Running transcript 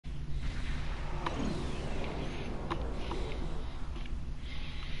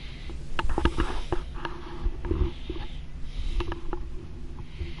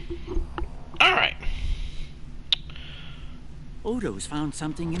Odo's found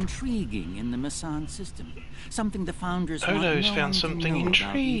something intriguing in the Masan system. Something the founders want Odo's no found one to something know about, even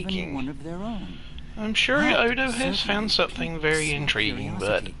intriguing. one of their own. I'm sure That Odo has certainly found something very piques my intriguing,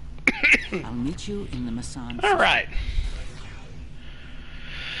 but... curiosity. I'll meet you in the Masan system. Alright.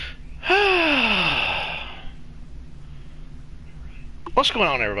 What's going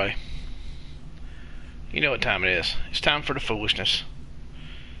on, everybody? You know what time it is. It's time for the foolishness.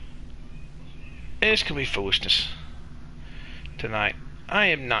 And it's going to be foolishness tonight. I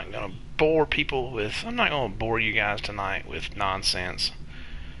am not going to bore people with... I'm not going to bore you guys tonight with nonsense.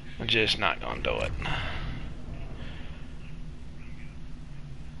 I'm just not going to do it.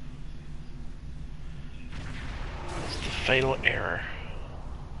 It's the fatal error.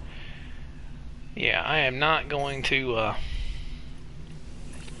 Yeah, I am not going to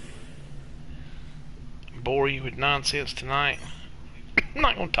bore you with nonsense tonight. I'm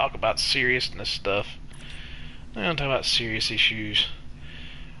not going to talk about seriousness stuff. I'm going to talk about serious issues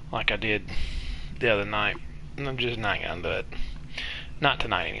like I did the other night. And I'm just not going to do it. Not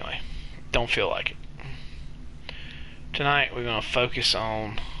tonight, anyway. Don't feel like it. Tonight, we're going to focus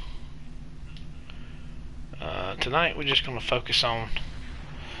on... tonight, we're just going to focus on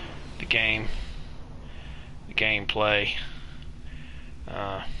the game. The gameplay.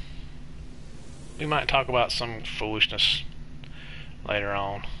 We might talk about some foolishness later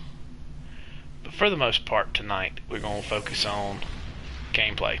on. But for the most part tonight, we're going to focus on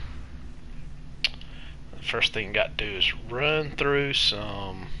gameplay. The first thing you got to do is run through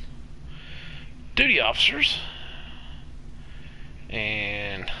some duty officers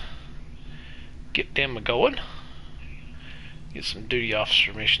and get them going. Get some duty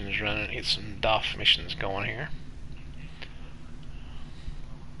officer missions running, get some DOF missions going here.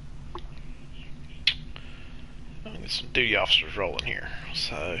 Get some duty officers rolling here.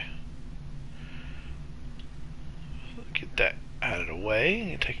 So get that out of the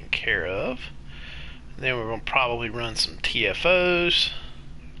way and taken care of. And then we're going to probably run some TFOs.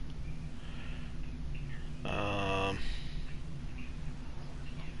 But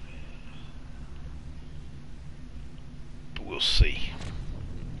we'll see.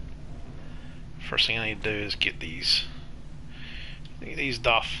 First thing I need to do is get these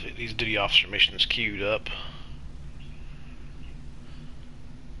duty officer missions queued up.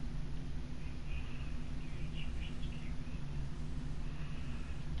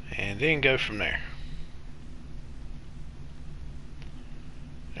 And then go from there.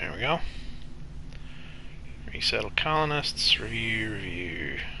 There we go. Resettle colonists,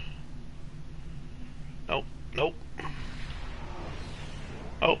 review. Nope, nope.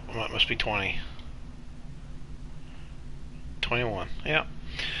 Oh, that must be 20. 21, yeah.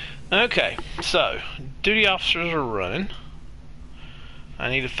 Okay, so, duty officers are running. I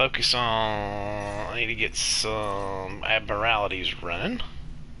need to focus on... I need to get some admiralities running.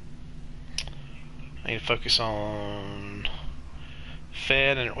 I need to focus on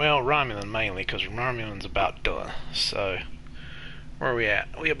Fed and, well, Romulan mainly, because Romulan's about done. So, where are we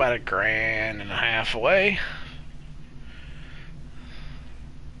at? We about $1.5 grand away.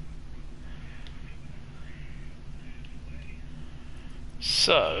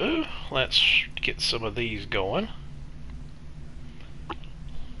 So, let's get some of these going.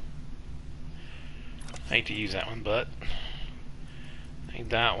 I hate to use that one, but I need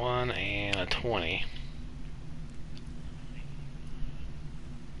that one and a 20.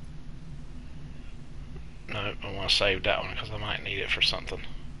 No, I want to save that one because I might need it for something.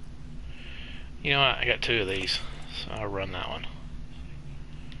 You know what? I got 2 of these, so I'll run that one.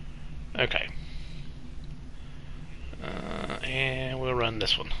 Okay. And we'll run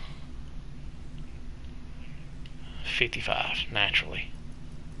this one. 55, naturally.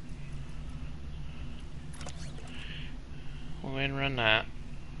 We'll go ahead and run that.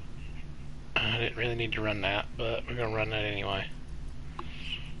 I didn't really need to run that, but we're going to run that anyway.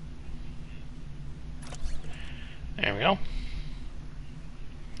 There we go.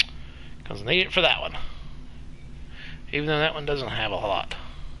 Because I need it for that one. Even though that one doesn't have a lot.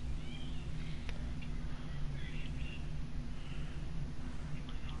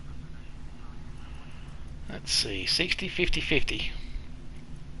 Let's see, 60, 50, 50.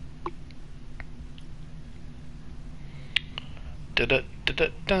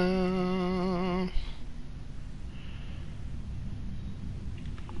 Da-da-da-da-da.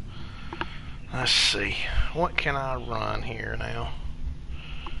 Let's see, what can I run here now?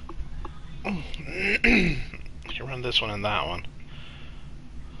 I can run this one and that one.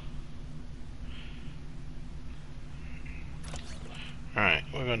 Alright,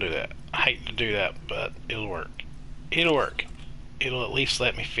 we're gonna do that. I hate to do that, but it'll work. It'll work. It'll at least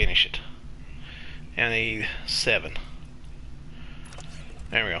let me finish it. And I need 7.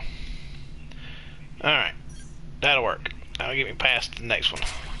 There we go. Alright. That'll work. That'll get me past the next one.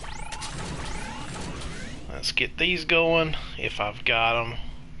 Let's get these going, if I've got them.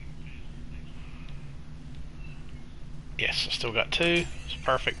 Yes, I still got 2. It's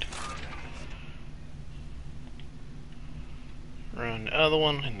perfect. Run the other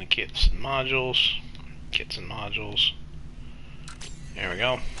one in the kits and modules. Kits and modules. There we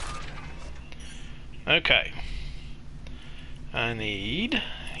go. Okay. I need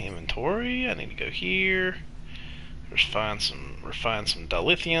inventory. I need to go here. Refine some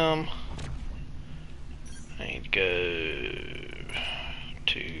dilithium. I need to go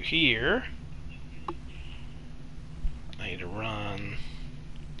to here. I need to run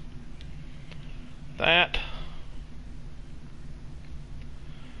that.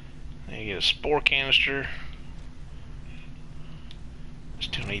 I need to get a spore canister.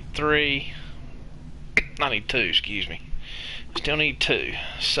 Still need 3. I need 2, excuse me. Still need 2.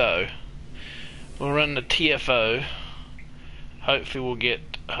 So we'll run the TFO. Hopefully we'll get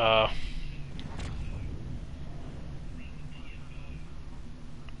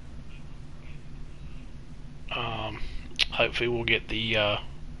hopefully we'll get the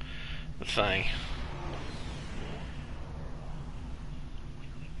thing.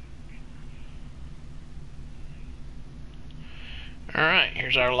 Alright,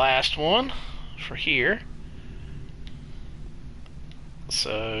 here's our last one for here.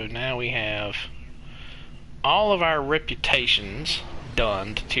 So now we have all of our reputations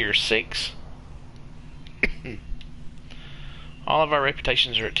done to tier 6. All of our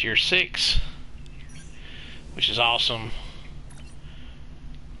reputations are at tier 6, which is awesome.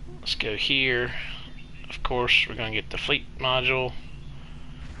 Let's go here. Of course, we're going to get the fleet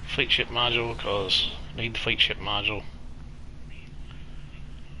ship module, because I need the fleet ship module.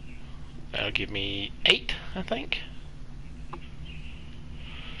 That'll give me 8, I think.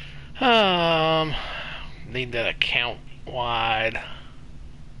 Need that account wide.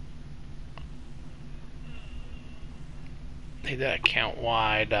 Need that account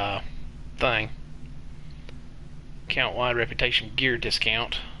wide thing. Account wide reputation gear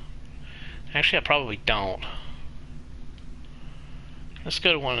discount. Actually, I probably don't. Let's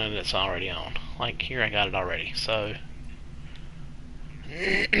go to one that's already on. Like here, I got it already. So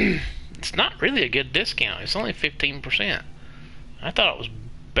it's not really a good discount. It's only 15%. I thought it was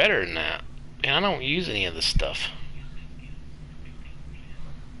better than that. And I don't use any of this stuff.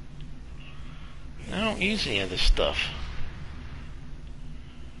 I don't use any of this stuff.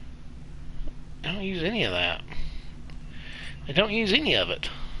 I don't use any of that. I don't use any of it.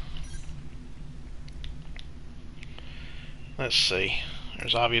 Let's see.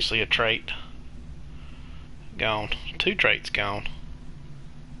 There's obviously a trait gone. 2 traits gone.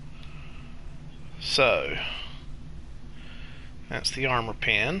 So that's the armor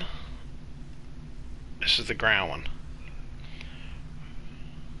pin. This is the ground one.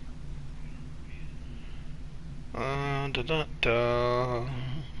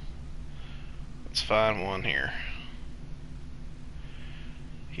 Let's find one here.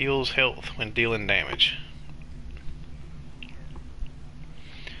 Heals health when dealing damage.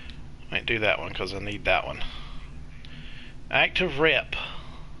 Might do that one because I need that one. Active rep.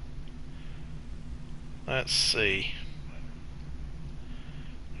 Let's see.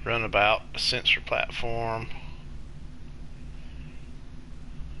 Runabout, sensor platform.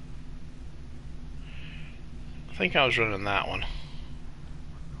 I think I was running that one.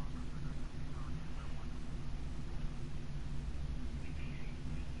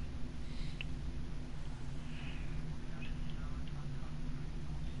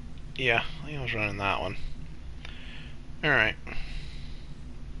 Yeah, I think I was running that one. Alright.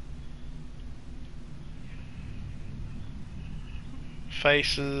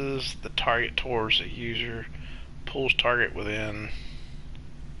 Faces the target towards the user, pulls target within.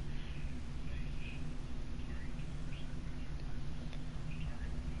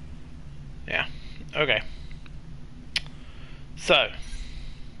 Yeah, okay. So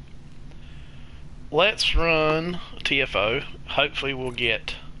let's run TFO. Hopefully we'll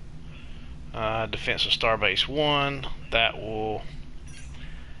get Defensive Starbase 1. That will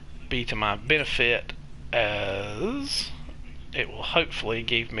be to my benefit, as it will hopefully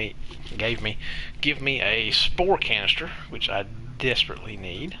give me a spore canister, which I desperately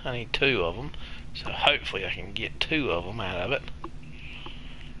need. I need 2 of them, so hopefully I can get 2 of them out of it.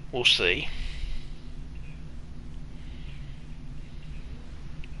 We'll see.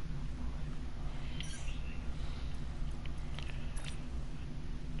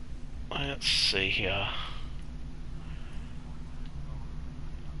 Let's see here.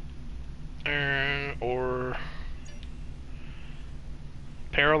 Or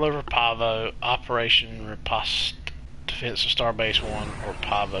Peril over Pavo, Operation Riposte, Defense of Starbase 1, or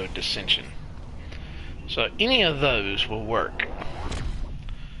Pavo Dissension. So any of those will work.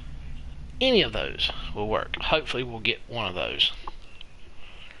 Any of those will work. Hopefully we'll get one of those.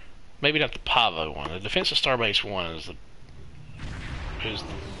 Maybe not the Pavo one. The Defense of Starbase 1 is the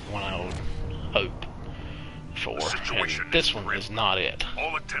one I would hope for. And this one is not it.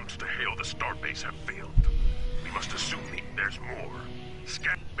 All attempts to hail the starbase have failed. We must assume there's more.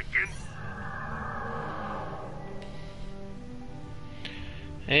 Scan begin.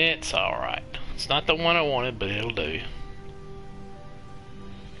 It's alright. It's not the one I wanted, but it'll do.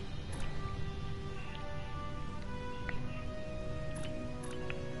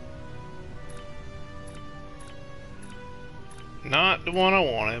 Not the one I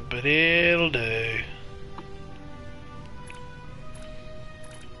wanted, but it'll do.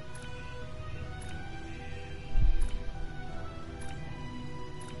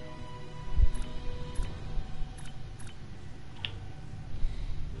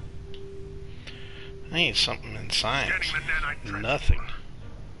 I need something in science. Nothing.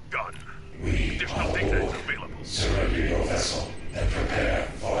 Done. Additional data is available. Surrender your vessel and prepare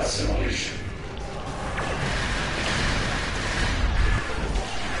for assimilation.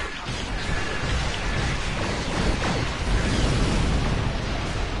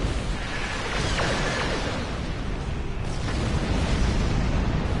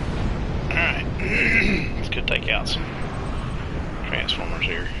 Alright. Let's go take out some transformers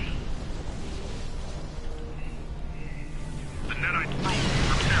here. The Netite probe.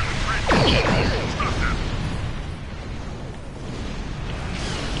 Prepare the bridge. Stop them.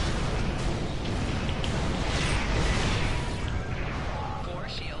 Core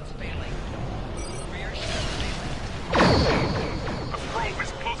shields failing. Rear shields failing. The probe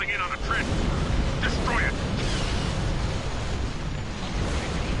is closing in on the trench. Destroy it.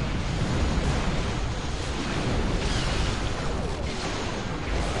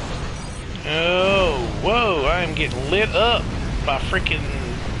 Oh, whoa, I am getting lit up by freaking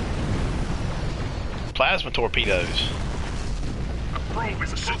plasma torpedoes. The probe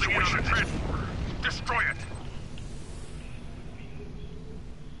is closing in on the trench. Destroy it.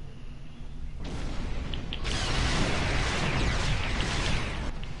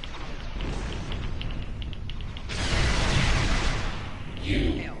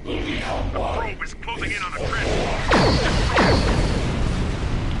 You will become The one. probe is closing in on the trench. Destroy it.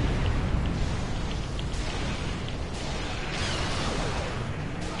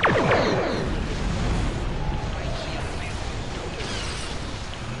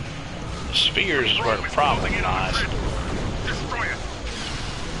 The spheres is where the problem lies. Destroy it.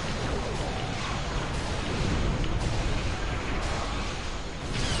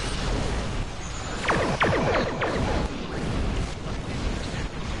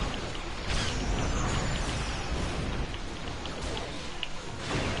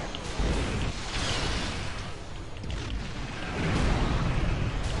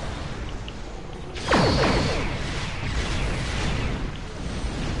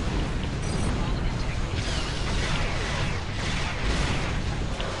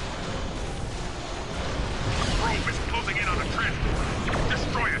 Probe is closing in on the trench.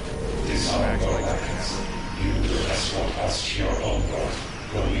 Destroy it. Disarm your weapons. You will escort us to your own world,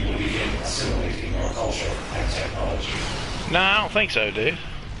 where we will begin assimilating your culture and technology. No, I don't think so, dude.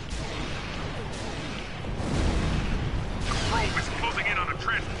 The probe is closing in on the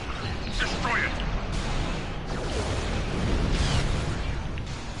trench. Destroy it.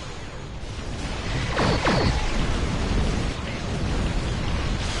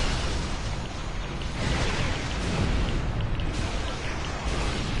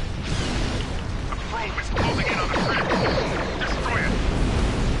 The probe is closing in on the trench. Destroy it.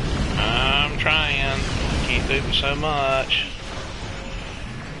 I'm trying. Can't do so much.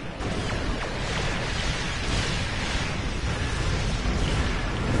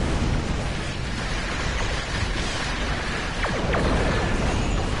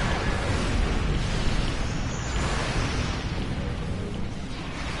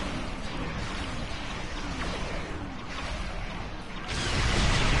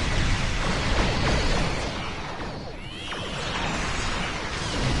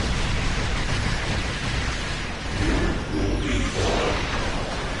 Will be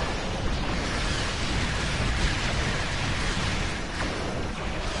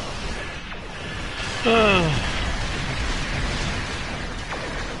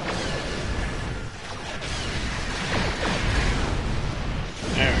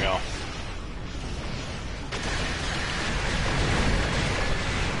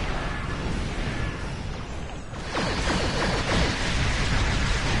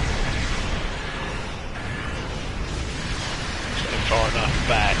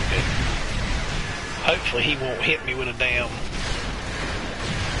Hopefully he won't hit me with a damn...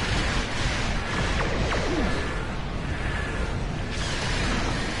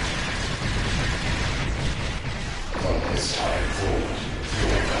 From this time forward,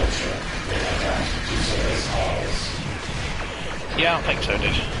 your culture will adapt to today's ours. Yeah, I don't think so,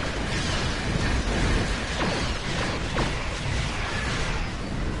 dude.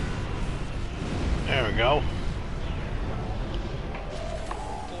 There we go.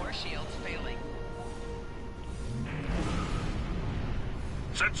 4 shields failing.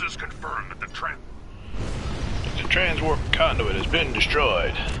 Sensors confirm that the transwarp conduit has been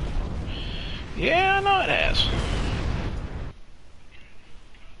destroyed. Yeah, I know it has.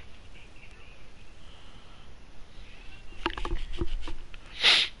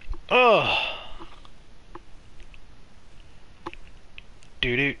 Oh.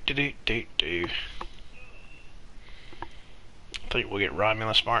 Do. I think we'll get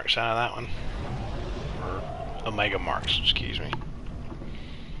Romulus marks out of that one. Or Omega marks, excuse me.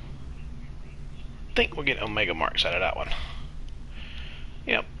 I think we'll get Omega marks out of that one.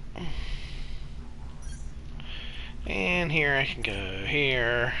 Yep. And here I can go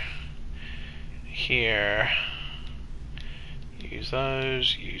here. Here. Use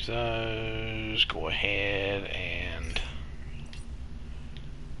those. Go ahead and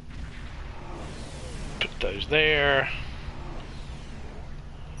put those there.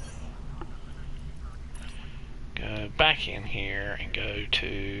 Go back in here and go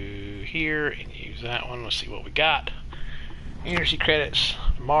to here and use that one. Let's see what we got. Energy credits,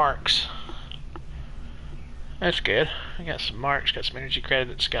 marks. That's good. I got some marks, got some energy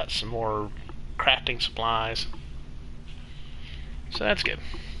credits, got some more crafting supplies. So that's good.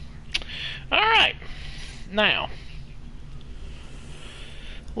 Alright. Now,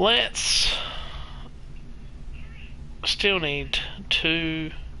 let's still need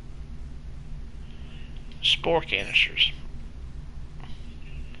 2 spore canisters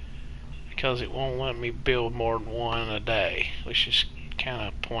because it won't let me build more than one a day, which is kind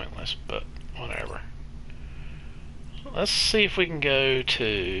of pointless, but whatever. Let's see if we can go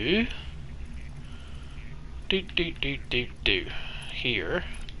to here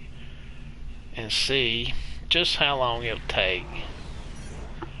and see just how long it'll take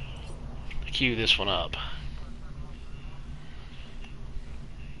to queue this one up.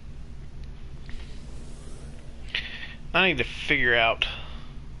 I need to figure out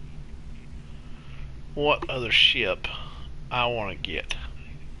what other ship I want to get.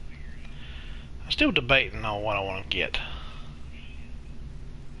 I'm still debating on what I want to get.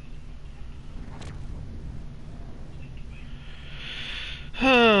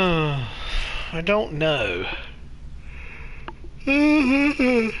 I don't know.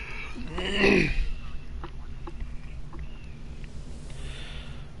 I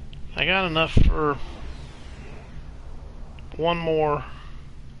got enough for one more.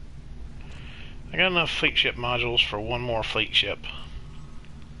 I got enough fleet ship modules for one more fleet ship.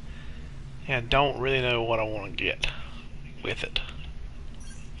 And I don't really know what I want to get with it.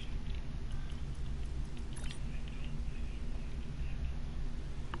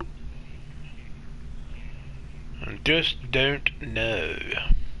 I just don't know.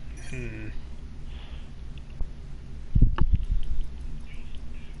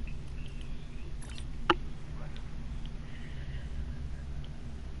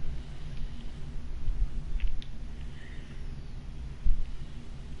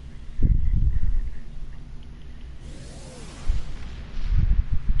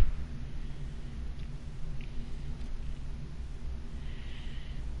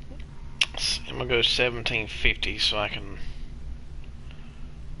 I'm gonna go 1750 so I can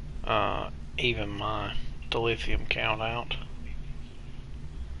even my dilithium count out.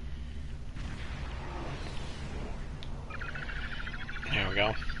 There we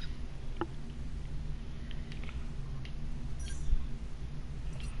go.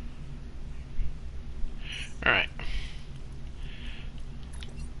 Alright.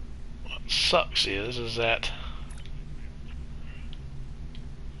 What sucks is that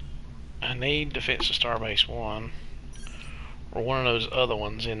I need Defense of Starbase 1 or one of those other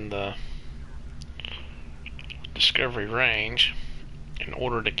ones in the Discovery range in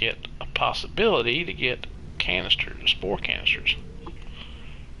order to get a possibility to get canisters, spore canisters. I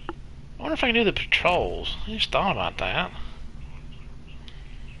wonder if I can do the patrols. I just thought about that.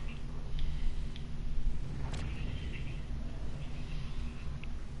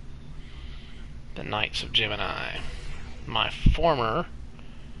 The Knights of Gemini. My former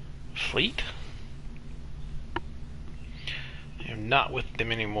fleet. I am not with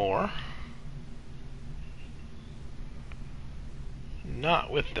them anymore.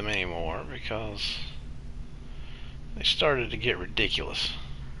 Not with them anymore because they started to get ridiculous.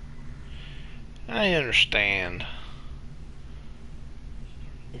 I understand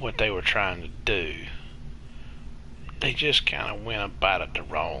what they were trying to do. They just kind of went about it the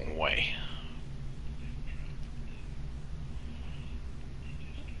wrong way.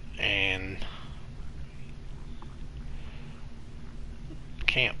 And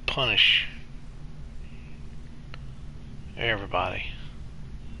can't punish everybody.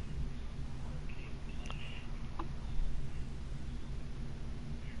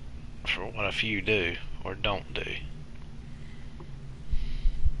 For what a few do or don't do.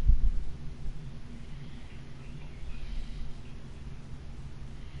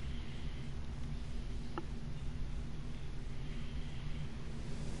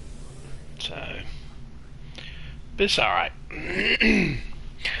 So, but it's alright.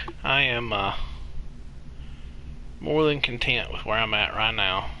 I am more than content with where I'm at right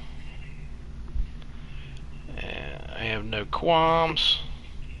now. I have no qualms,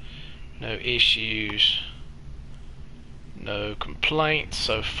 no issues, no complaints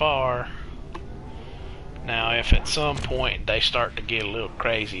so far. Now, if at some point they start to get a little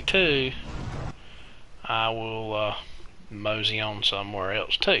crazy too, I will mosey on somewhere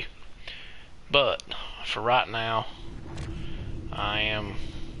else too. But for right now, I am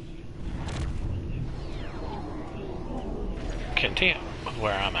content with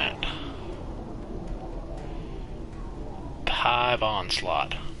where I'm at. The Hive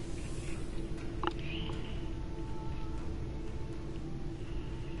Onslaught.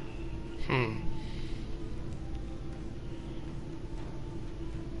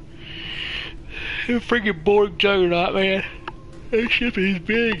 The freaking Borg Juggernaut, man. That ship is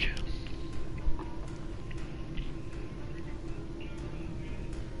big.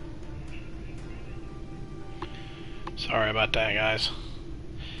 Sorry about that, guys.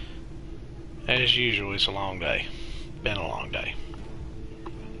 As usual, it's a long day. Been a long day.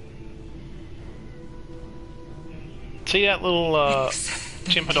 See that little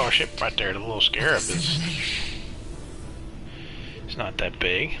Chimpadar ship right there, the little Scarab is... It's not that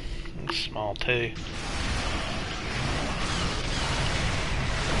big. It's small too.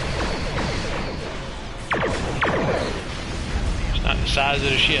 It's not the size of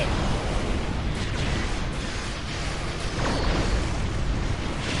the ship.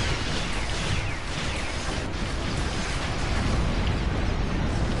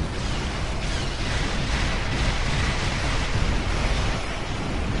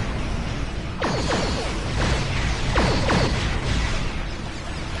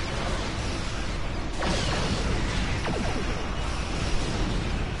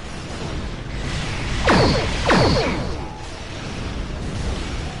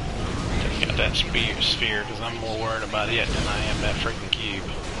 That sphere because I'm more worried about it than I am that freaking cube.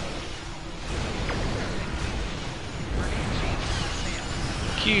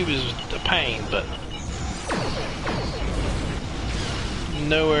 Cube is a pain, but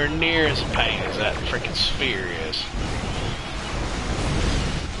nowhere near as a pain as that freaking sphere is.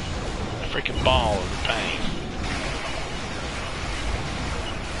 A freaking ball of the pain.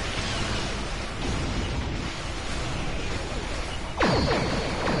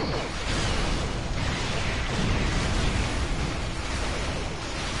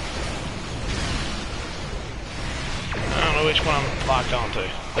 Which one I'm locked onto.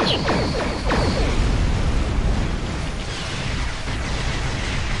 This one.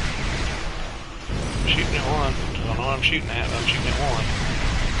 I'm shooting at one. I don't know what I'm shooting at, but I'm shooting at one.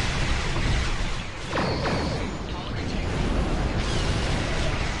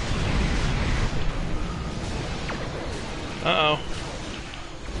 Uh-oh.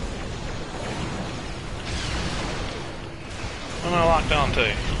 What am I locked onto?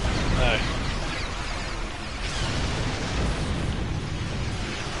 No.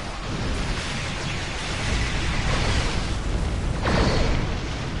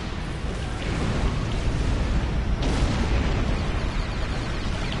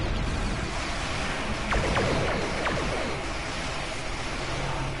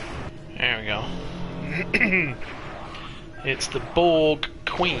 It's the Borg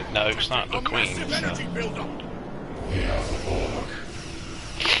Queen. No, it's not the Queen. Massive energy buildup. We have the Borg.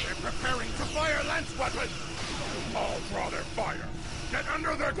 They're preparing to fire lance weapons. All draw their fire. Get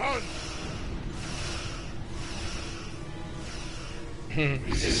under their guns.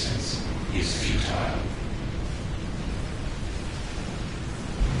 Resistance is futile.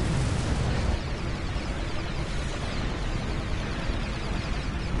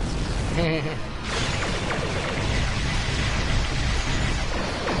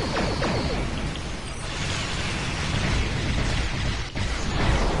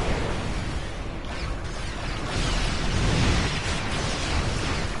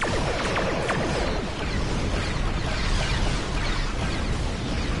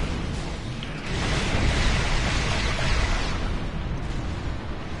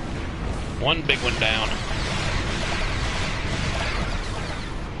 One big one down.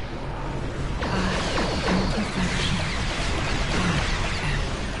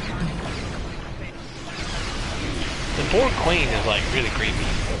 The poor queen is like really creepy.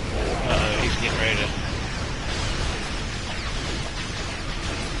 He's getting ready to.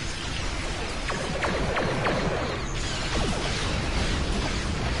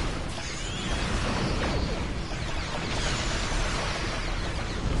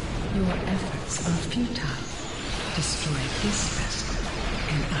 Your efforts are futile. Destroy this vessel,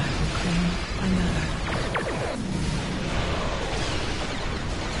 and I will claim another.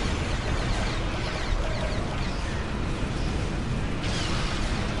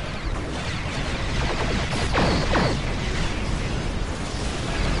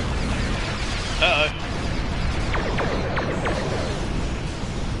 Uh-oh.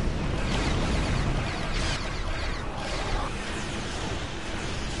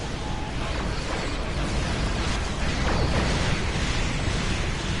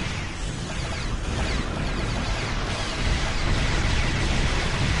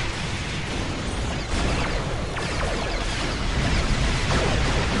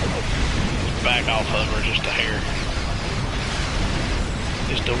 Back off of her just a hair.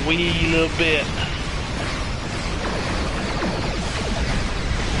 Just a wee little bit.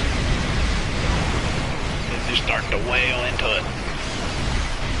 And just start to wail into it.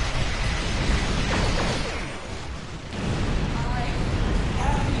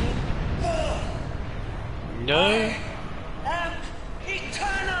 No. Am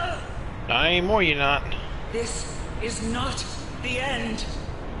eternal! Not anymore, you're not. This is not the end.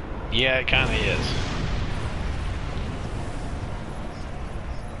 Yeah, it kinda is.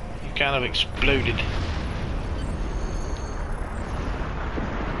 You kind of exploded.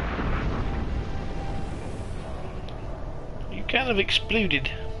 You kind of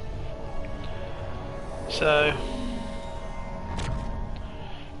exploded. So...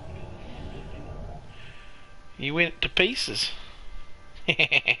 you went to pieces.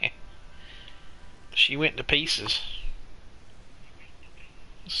 She went to pieces.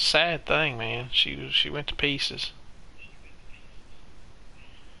 It's a sad thing, man. She went to pieces.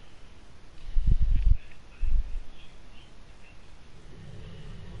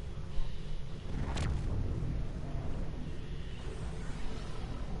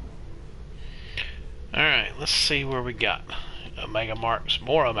 Alright, let's see where we got. Omega marks.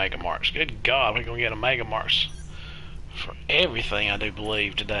 More Omega marks. Good God, we're gonna get Omega marks for everything, I do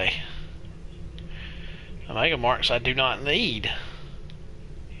believe, today. Omega marks I do not need.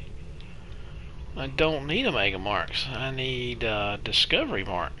 I don't need Omega marks. I need Discovery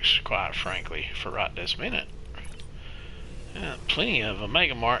marks, quite frankly, for right this minute. Plenty of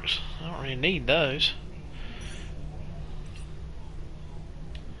Omega marks. I don't really need those.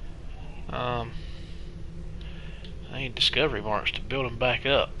 I need Discovery marks to build them back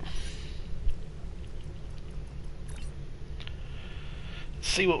up. Let's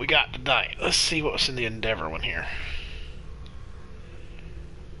see what we got today. Let's see what's in the Endeavor one here.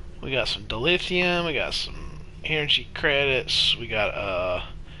 We got some dilithium, we got some energy credits, we got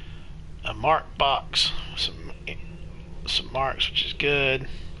a mark box, some marks, which is good.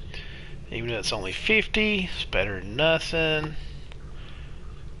 Even though it's only 50, it's better than nothing.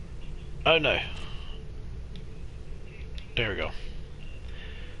 Oh no. There we go.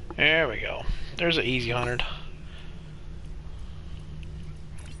 There we go. There's an easy 100.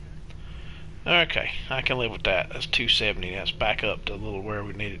 Okay, I can live with that. That's 270. That's back up to a little where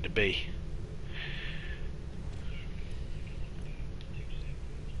we need it to be.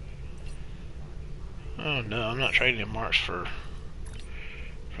 Oh no, I'm not trading in marks for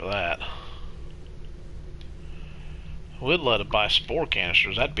that. I would love to buy spore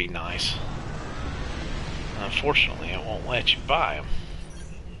canisters. That'd be nice. Unfortunately, it won't let you buy them.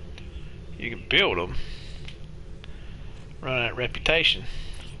 You can build them. Run that reputation.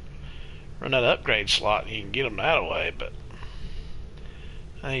 Run that upgrade slot and you can get them that way, but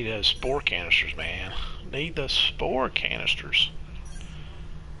I need those spore canisters, man. I need those spore canisters.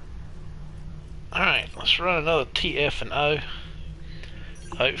 Alright, let's run another TF and O.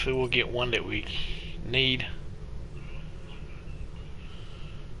 Hopefully we'll get one that we need.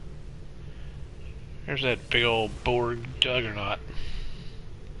 There's that big old Borg juggernaut.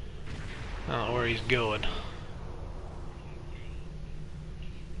 I don't know where he's going.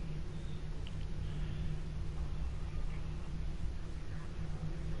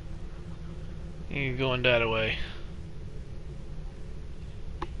 He's going that way.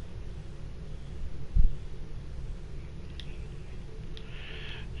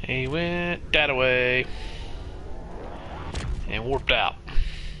 He went that way and warped out.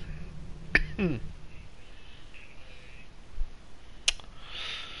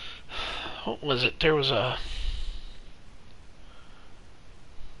 What was it? There was a...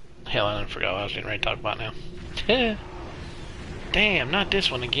 Hell, I forgot what I was getting ready to talk about now. Damn, not this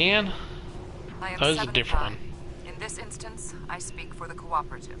one again. I am Oh, this is a different one. In this instance, I speak for the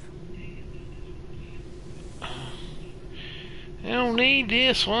cooperative. I don't need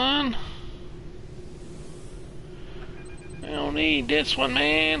this one. I don't need this one,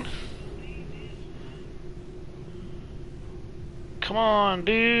 man. Come on,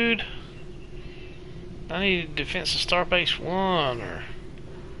 dude. I need Defense of Starbase 1 or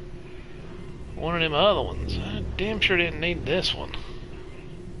one of them other ones. I damn sure didn't need this one.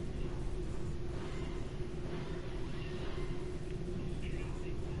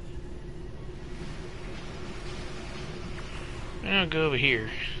 I'll go over here.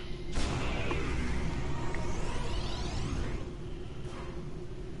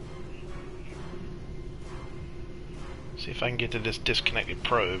 See if I can get to this disconnected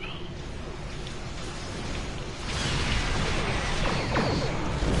probe.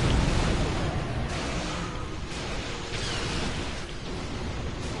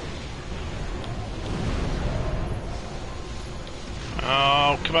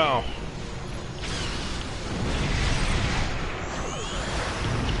 Oh, come on.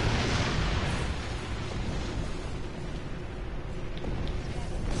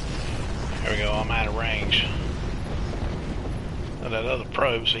 There we go, I'm out of range of that other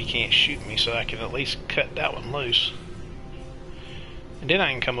probe, so he can't shoot me, so I can at least cut that one loose. And then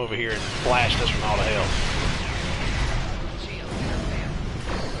I can come over here and blast this one all to hell.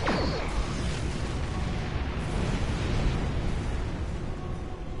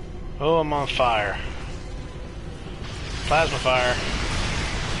 Oh, I'm on fire. Plasma fire.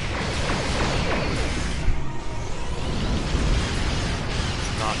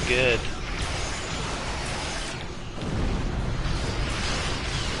 It's not good.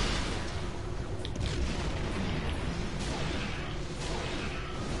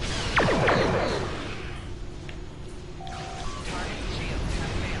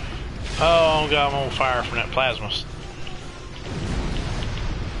 Oh god, I'm on fire from that plasma.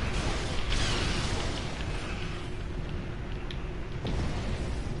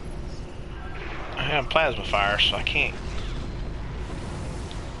 I have plasma fire, so I can't.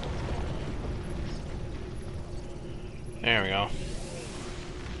 There we go.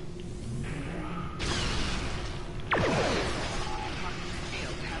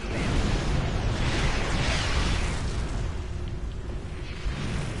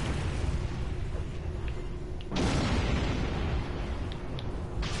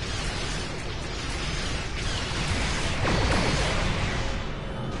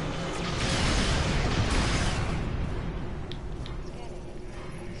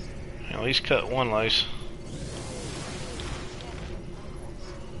 At least cut one loose.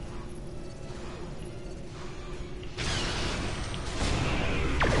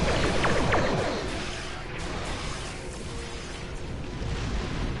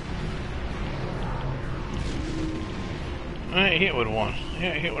 I ain't hit with one.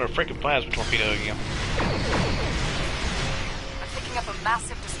 Yeah, hit with a freaking plasma torpedo again. I'm picking up a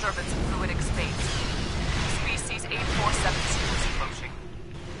massive disturbance in fluidic space. Species 847 sequence approaching.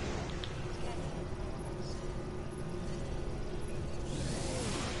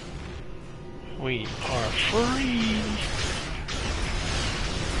 We are free.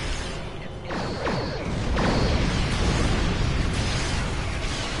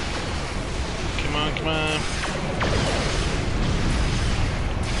 Come on, come on.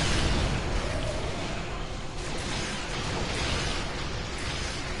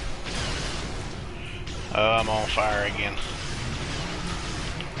 Oh, I'm on fire again.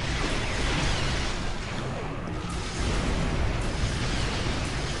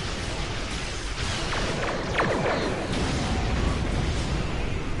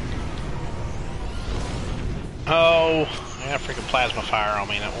 Oh, I got freaking plasma fire on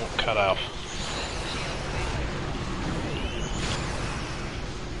me and it won't cut off.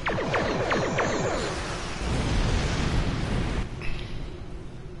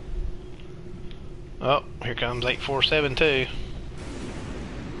 Oh, here comes 847-2.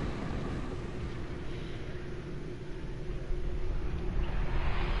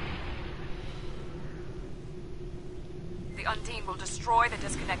 The Undine will destroy the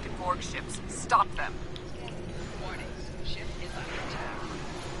disconnected Borg ships. Stop them. Warning. Ship is under attack.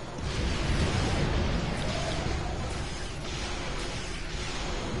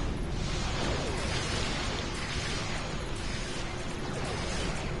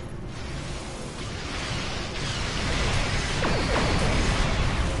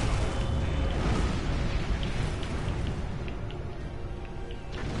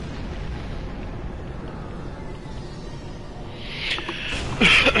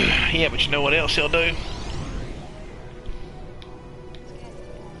 Yeah, but you know what else they'll do?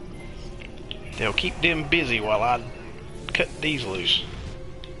 They'll keep them busy while I cut these loose.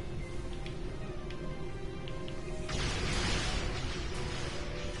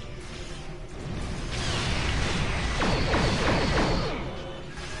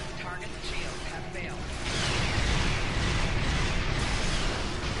 Target's shields have failed.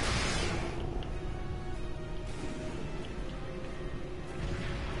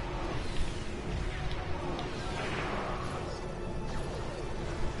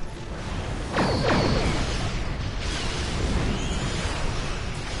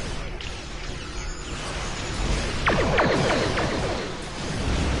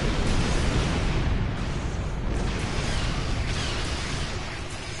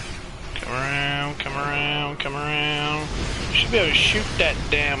 Come around. You should be able to shoot that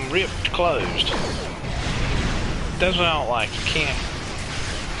damn rift closed. That's what I don't like. You can't.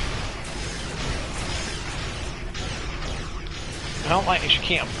 I don't like that you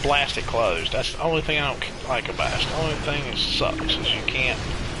can't blast it closed. That's the only thing I don't like about it. The only thing that sucks is you can't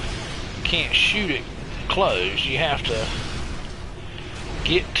shoot it closed. You have to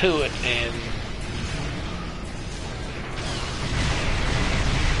get to it and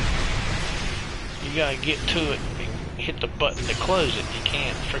you gotta get to it and hit the button to close it. You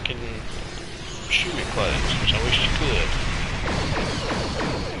can't freaking shoot it closed, which I wish you could.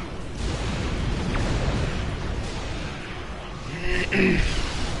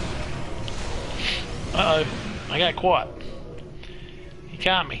 Uh-oh, I got caught. He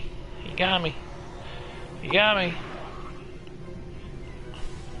got me. He got me. He got me.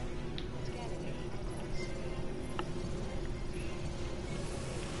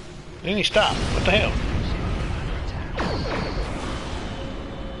 Then he stopped. What the hell?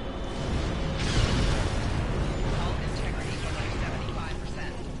 Hull integrity below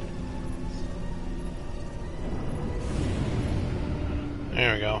 75%.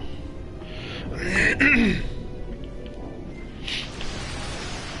 There we go.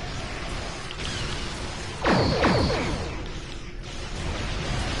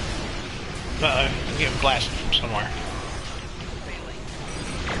 Uh-oh, I'm getting blasted from somewhere.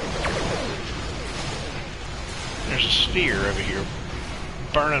 There's a sphere over here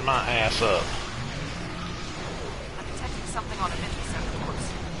burning my ass up. I'm detecting something on emission center course.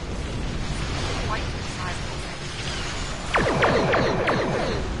 Quite sizable thing.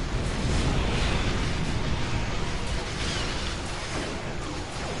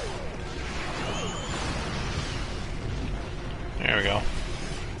 There we go.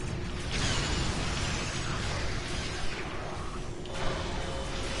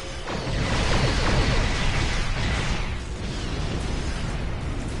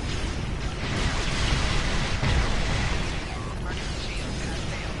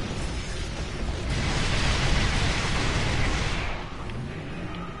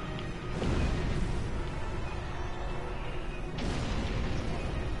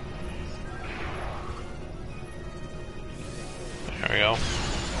 There we go.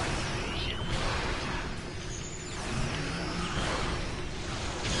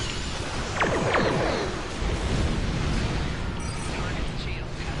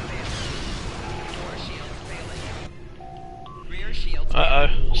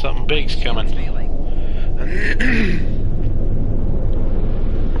 Uh-oh, something big's coming.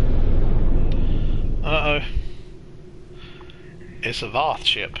 Uh-oh. It's a Voth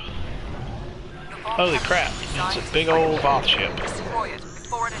ship. Holy crap, it's a big old Voth ship. Destroy it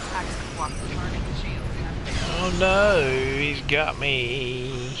before it attacks the one. Oh no, he's got me.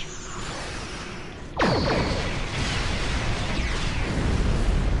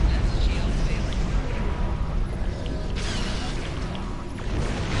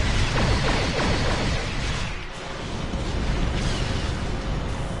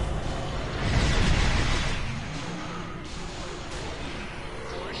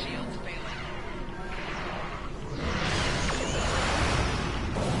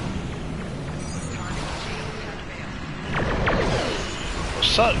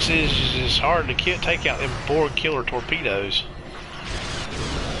 Sucks is it's hard to take out them board killer torpedoes.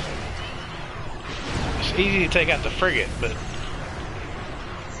 It's easy to take out the frigate, but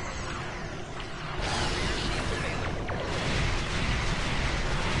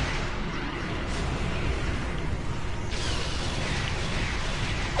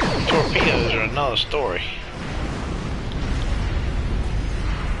torpedoes are another story.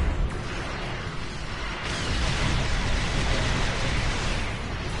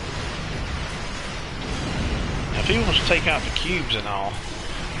 If he wants to take out the cubes and all,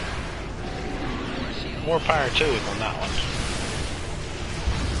 more power to him on that one.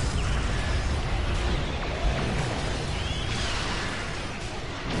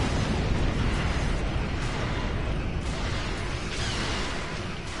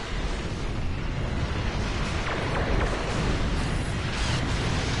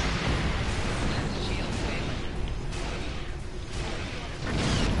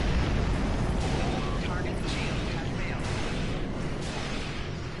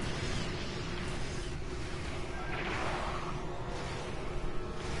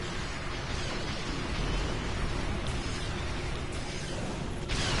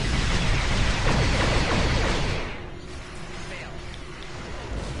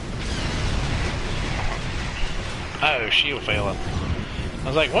 a shield failing. I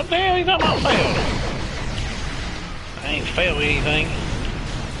was like, what the hell are you talking about failed? I ain't failed anything.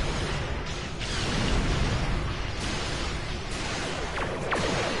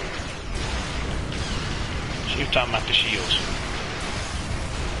 She was talking about the shields.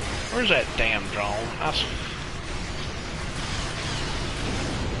 Where's that damn drone?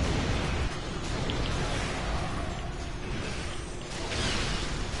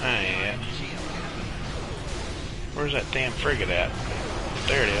 Yeah. Where's that damn frigate at?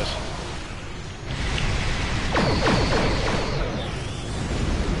 There it is.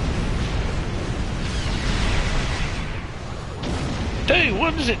 Dude,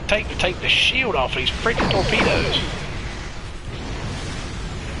 what does it take to take the shield off these freaking torpedoes?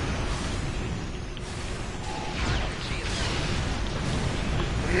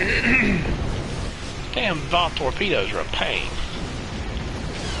 Damn VA torpedoes are a pain.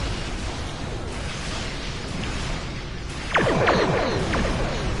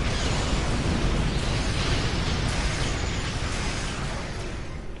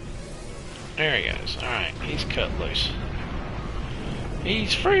 There he goes. Alright, he's cut loose.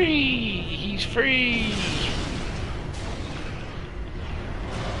 He's free! He's free!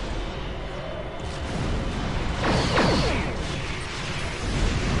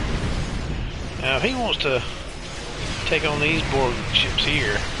 Now, if he wants to take on these Borg ships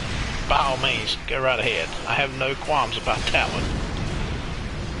here, by all means, go right ahead. I have no qualms about that one.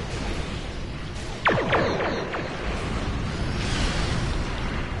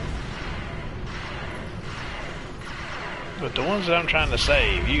 But the ones that I'm trying to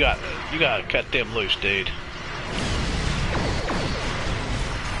save, you gotta cut them loose, dude.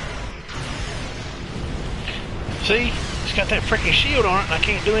 See? It's got that freaking shield on it and I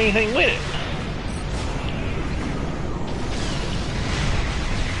can't do anything with it.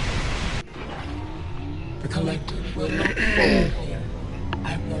 The collective will not fall here.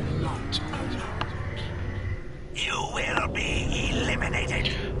 I will not allow it. You will be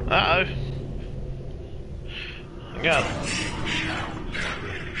eliminated. Uh-oh. I got it.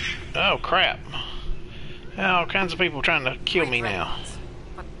 Oh, crap. All kinds of people trying to kill me now.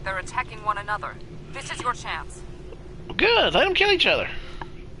 But they're attacking one another. This is your chance. Good, let them kill each other.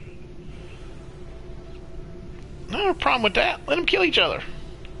 No problem with that. Let them kill each other.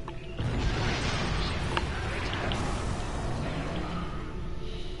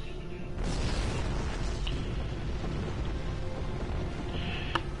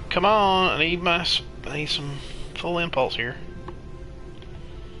 Come on, I need some full impulse here.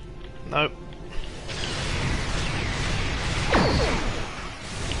 Nope.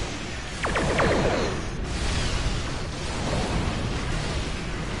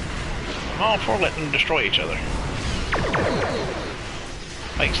 I'm all for letting them destroy each other.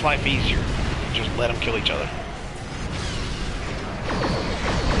 Makes life easier. Just let them kill each other.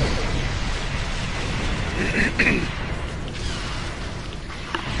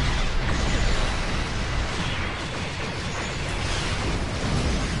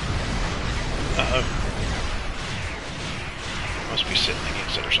 Uh-oh. Must be sitting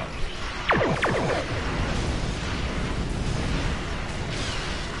against it or something.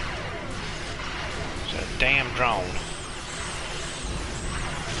 It's a damn drone.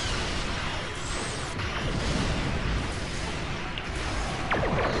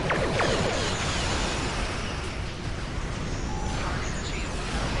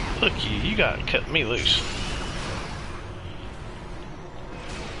 Look, you gotta cut me loose.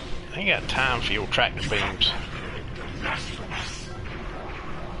 I ain't got time for your tractor beams.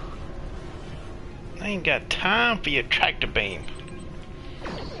 I ain't got time for your tractor beam.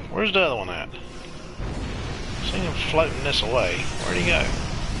 Where's the other one at? Seen him floating this away. Where'd he go?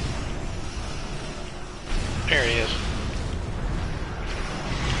 There he is.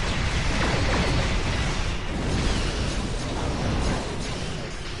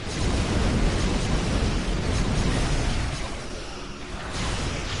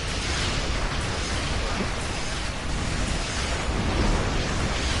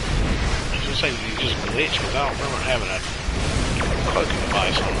 Say he just glitched because I don't remember having a cloaking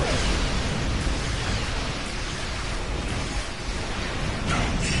device on it.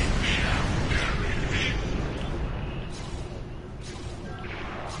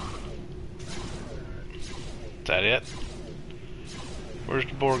 Is that it? Where's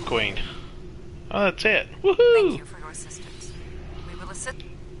the Borg Queen? Oh, that's it. Woohoo! Thank you for your assistance. We will assist.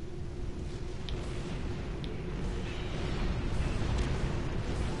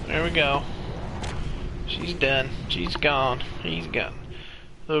 There we go. She's done. She's gone. He's gone.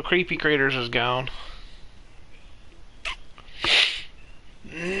 Little creepy critters is gone.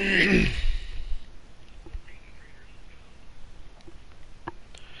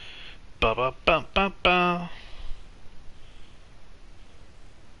 Ba ba ba ba ba.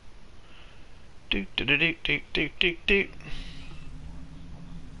 Do do do do do do do do.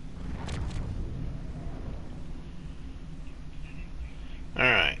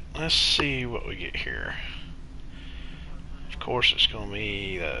 Alright, let's see what we get here. Of course it's gonna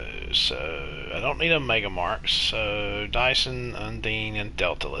be those. So I don't need a Mega Mark, so Dyson, Undine, and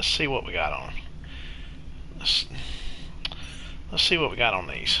Delta. Let's see what we got on. Let's see what we got on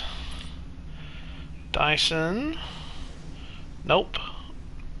these. Dyson. Nope.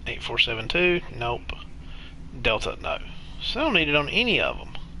 8472. Nope. Delta. No. So I don't need it on any of them.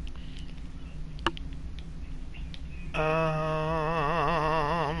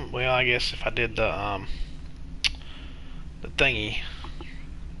 Well, I guess if I did the thingy,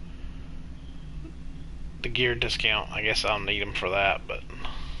 the gear discount, I guess I'll need them for that, but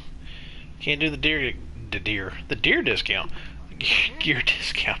can't do the deer discount, gear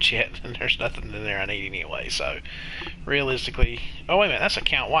discount yet, and there's nothing in there I need anyway, so realistically, oh wait a minute, that's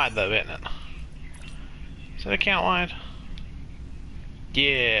account wide though, isn't it? Is it account wide?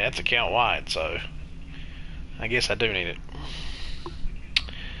 Yeah, that's account wide, so I guess I do need it.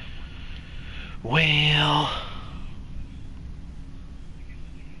 Well,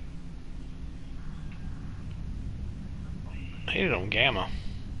 I need it on Gamma.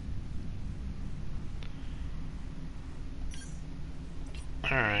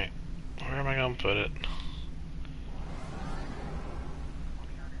 Alright, where am I going to put it?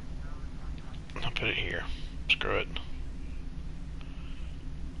 I'll put it here. Screw it.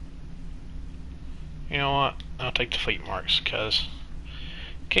 You know what? I'll take the fleet marks, because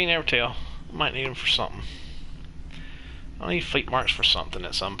can't never tell. I might need them for something. I'll need fleet marks for something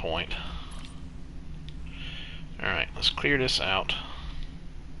at some point. Alright, let's clear this out.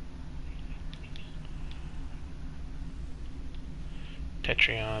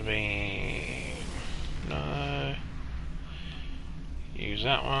 Tetrion beam. No. Use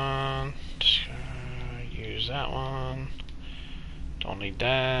that one. Use that one. Don't need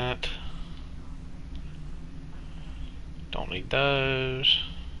that. Don't need those.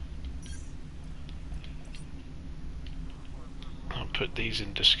 I'll put these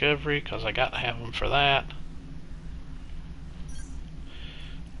in Discovery because I got to have them for that.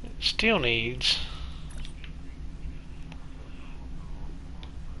 It still needs.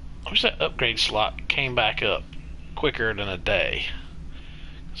 I wish that upgrade slot came back up quicker than a day.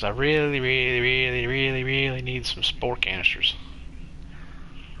 Because I really need some spore canisters.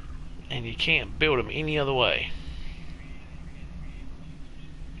 And you can't build them any other way.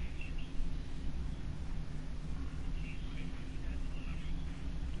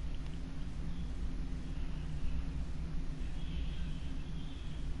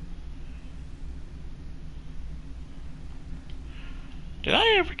 Did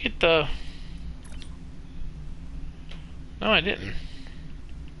I ever get the... No, I didn't.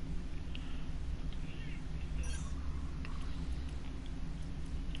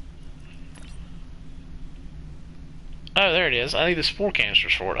 Oh, there it is. I need the spore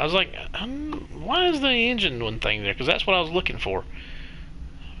canisters for it. I was like, why is the engine one thing there? Because that's what I was looking for.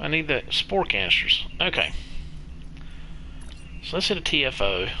 I need the spore canisters. Okay. So let's hit a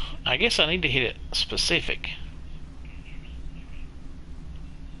TFO. I guess I need to hit it specific.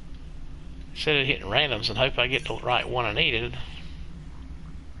 Instead of hitting randoms and hope I get the right one I needed.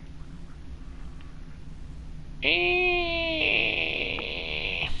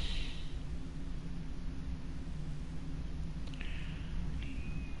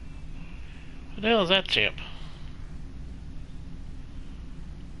 What the hell is that chip?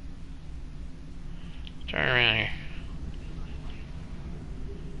 Turn around here.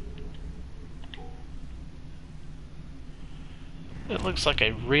 It looks like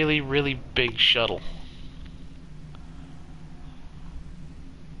a really big shuttle.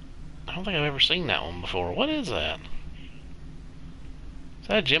 I don't think I've ever seen that one before. What is that? Is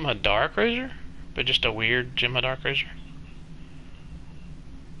that a Jem'Hadar cruiser? But just a weird Jem'Hadar cruiser?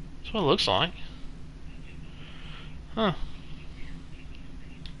 That's what it looks like. Huh.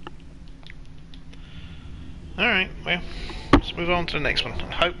 Alright, well, let's move on to the next one.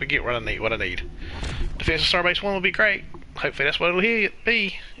 I hope we get what I need. Defensive Starbase 1 will be great. Hopefully that's what it'll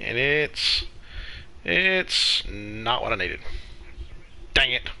be. And it's not what I needed.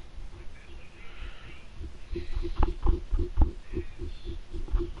 Dang it.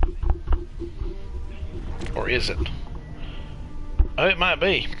 Or is it? Oh, it might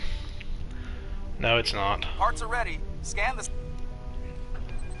be. No, it's not. Parts are ready. Scan the...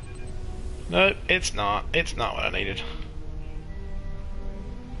 No, it's not. It's not what I needed.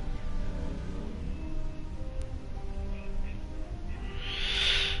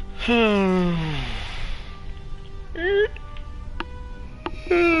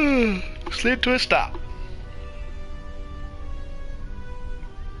 Slid to a stop.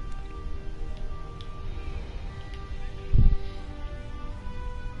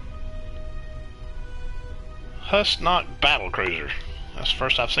 Husnock Battle Cruiser. That's the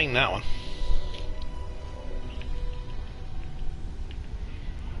first I've seen that one.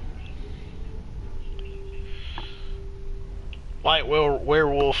 White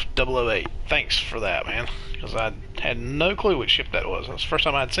Werewolf 008. Thanks for that, man. Because I had no clue what ship that was. That's the first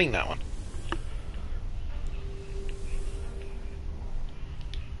time I'd seen that one.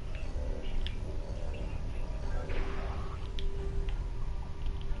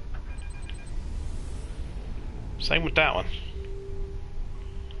 Same with that one.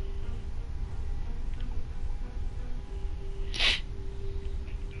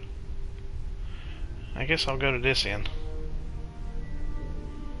 I guess I'll go to this end.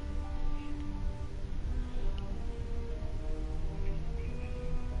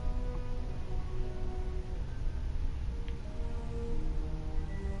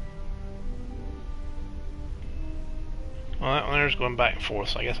 Well, that one there's going back and forth,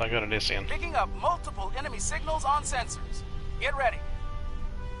 so I guess I'll go to this end. Picking up multiple enemy signals on sensors. Get ready.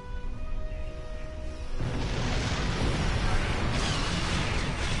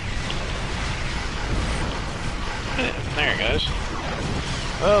 There it goes.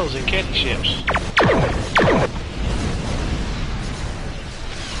 Oh, Zinketti ships.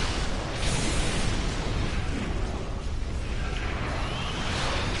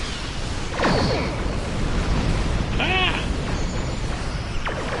 Ah!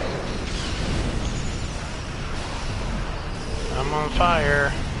 I'm on fire.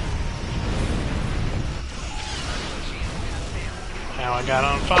 How I got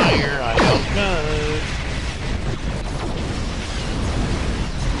on fire, I don't know.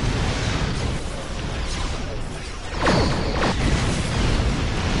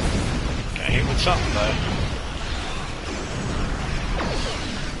 Something though.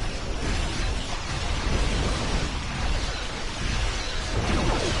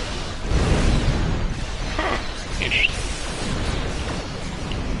 Huh. Interesting.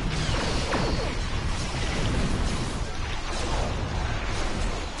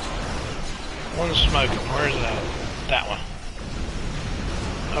 One's smoking. Where's that? That one.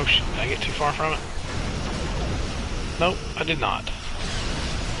 Oh shit, did I get too far from it? Nope, I did not.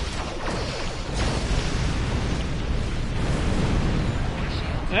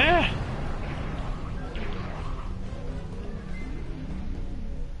 Ah.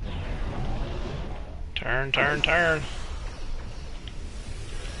 Turn, turn, turn.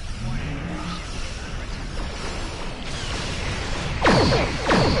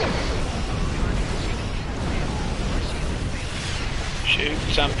 Shoot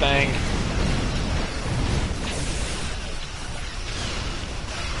something.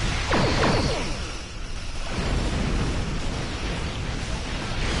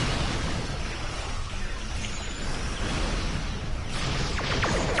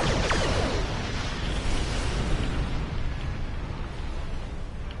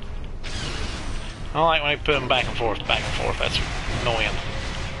 I don't like when they put them back and forth, That's annoying.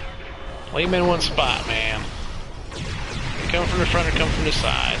 Leave them in one spot, man. Come from the front or come from the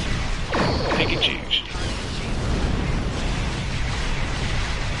side. Pick and choose.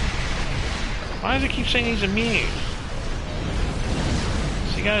 Why does it keep saying he's immune?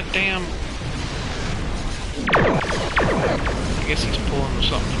 So he got a damn... I guess he's pulling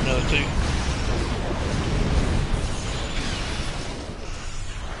something from the other two.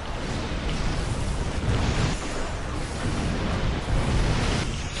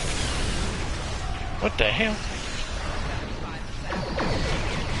 What the hell?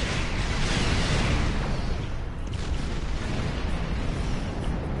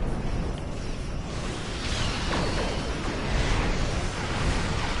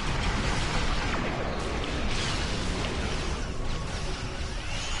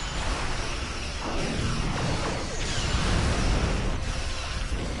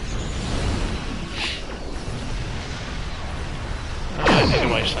 I need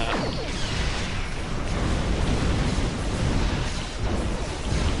to waste that.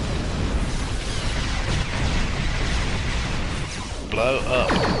 Blow up.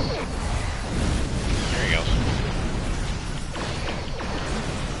 There he goes.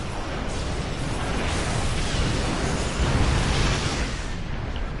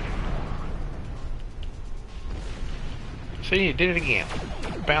 See, he did it again.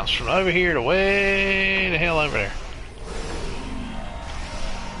 Bounced from over here to way the hell over there.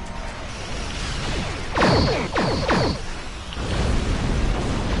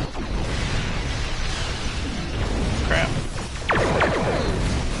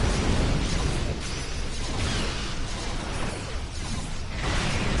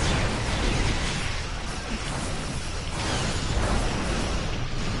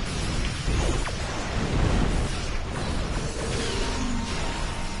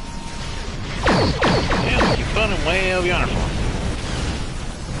 hell beyond her for?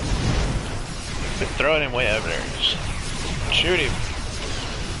 Quit throwing him way over there. Just shoot him.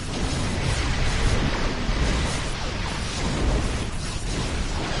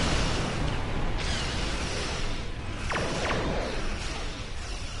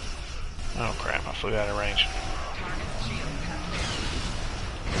 Oh crap, I flew out of range.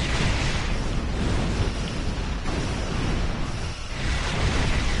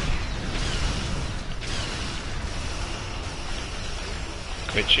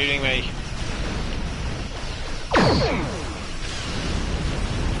 Quit shooting me.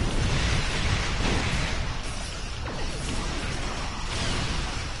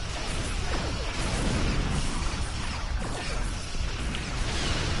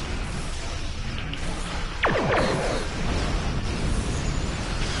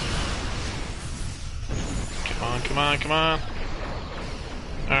 Come on, come on.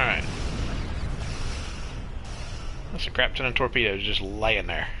 Alright. That's a crap ton of torpedoes just laying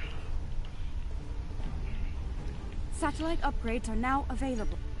there. Satellite upgrades are now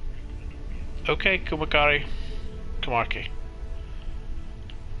available. Okay, Kumakari. Kamaki.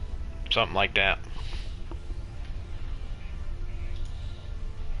 Something like that.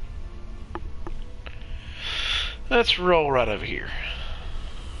 Let's roll right over here.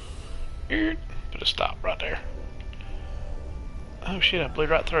 Here. Put a stop right there. Oh shit, I blew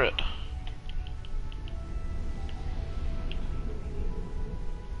right through it.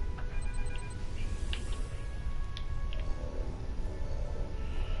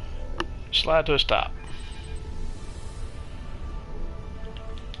 Slide to a stop.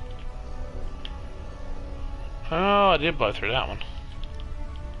 Oh, I did blow through that one.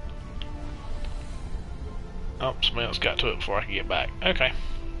 Oh, somebody else got to it before I could get back. Okay.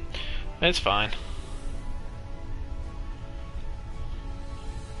 It's fine.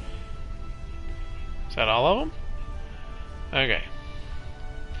 Is that all of them? Okay.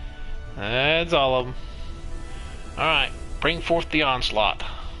 That's all of them. Alright, bring forth the onslaught.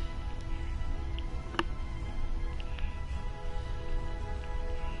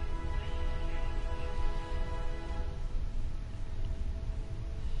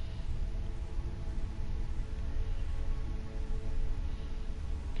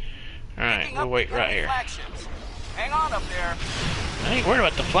 Alright, we'll wait right here. Hang on up there. I ain't worried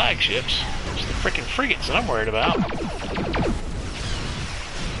about the flagships. It's the freaking frigates that I'm worried about.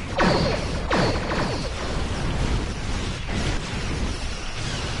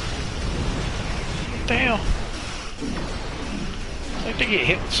 What the hell? It's like they get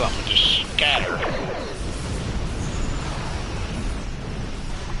hit with something and just scatter.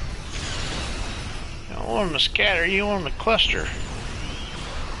 You don't want them to scatter, you want them to cluster.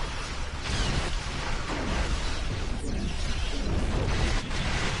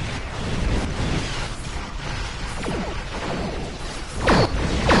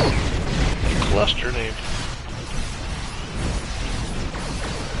 Cluster, dude.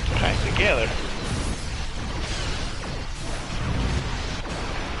 Packed together.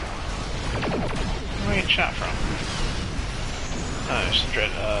 Where are we getting shot from? Oh, it's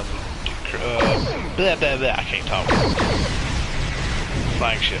dread. Blah, blah, blah. I can't talk.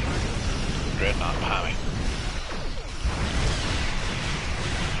 Flagship. Dreadnought behind me.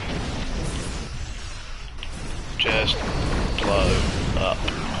 Just blow up.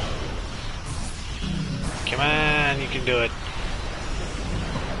 Come on, you can do it.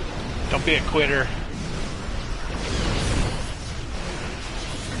 Don't be a quitter.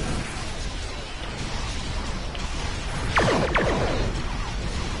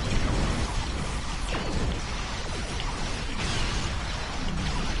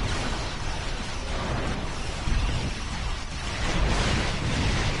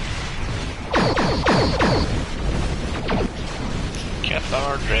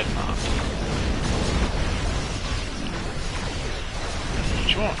 Cathar Dreadnought. What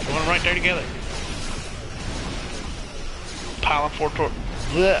you want? You want them right there together. Pile of 4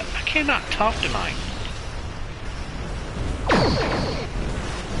 I cannot talk tonight.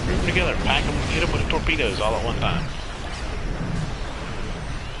 Group them together, pack them, hit them with the torpedoes all at one time.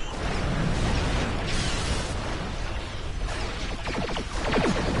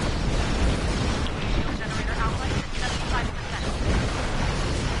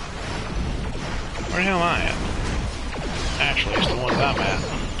 Where the hell am I at? Actually, it's the one that I'm at.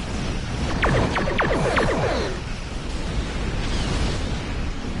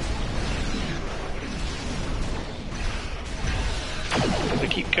 They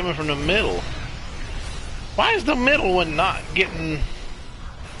keep coming from the middle. Why is the middle one not getting...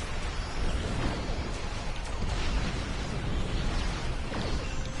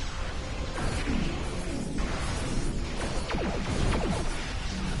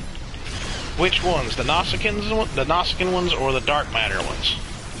 Which ones? The Nausicaan ones or the dark matter ones?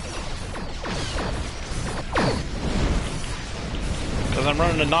 Because I'm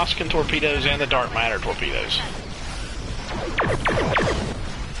running the Nausicaan torpedoes and the dark matter torpedoes.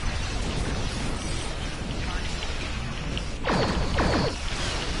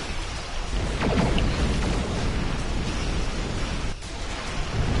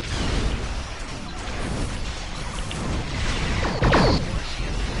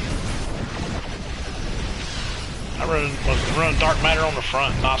 I'm running dark matter on the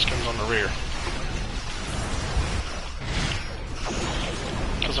front, Nausicans on the rear.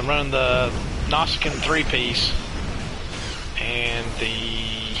 Because I'm running the Nausicaan 3-piece and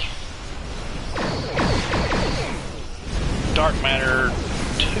the dark matter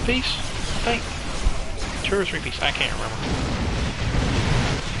 2-piece, I think? 2 or 3-piece, I can't remember.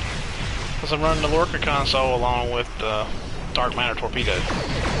 Because I'm running the Lorca console along with the dark matter torpedo.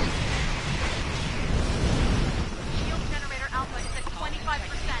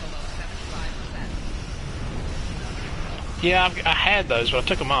 Yeah, I had those, but I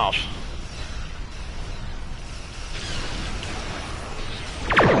took them off.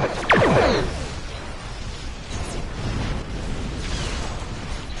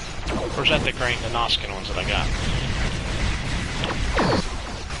 Or is that the green, the Nausicaan ones that I got?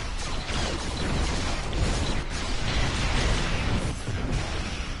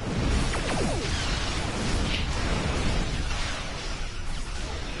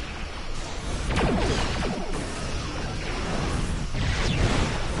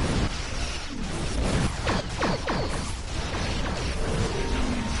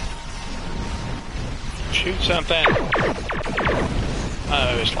 Shoot something.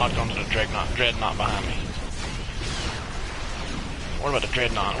 Oh, it's locked onto the dreadnought behind me. What about the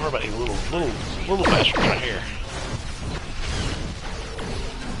dreadnought? What about these little bastards right here?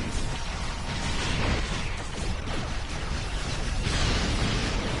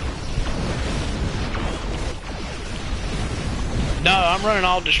 No, I'm running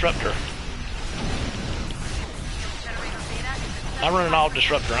all disruptor. I'm running all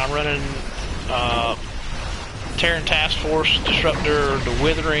disruptor. I'm running Terran Task Force disruptor, the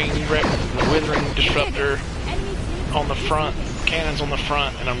withering disruptor on the front, cannons on the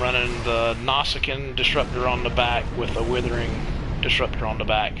front, and I'm running the Nausicaan disruptor on the back with a withering disruptor on the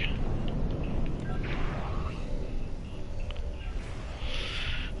back.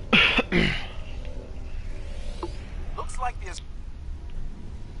 Looks like there's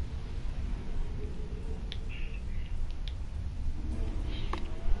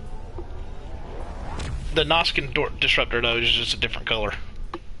the Nausicaan disruptor though is just a different color,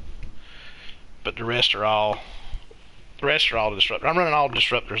 but the rest are all disruptors. I'm running all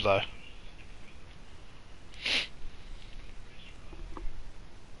disruptors though.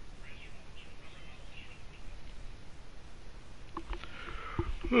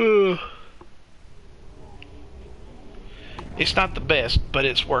 It's not the best, but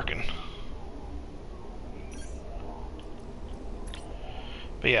it's working.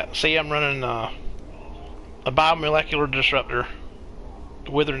 But yeah, see, I'm running a biomolecular disruptor,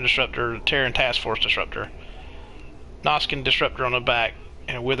 withering disruptor, Terran Task Force disruptor, Nausicaan disruptor on the back,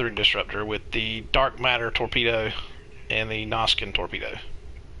 and a withering disruptor with the dark matter torpedo and the Nausicaan torpedo.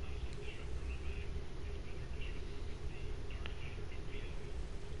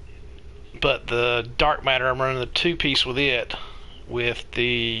 But the dark matter, I'm running the 2-piece with it, with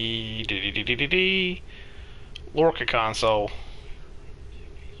the Lorca console.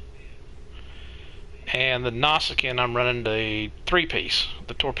 And the Nausicaan, I'm running the 3-piece.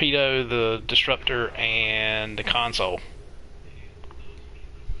 The torpedo, the disruptor, and the console.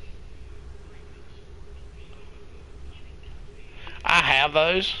 I have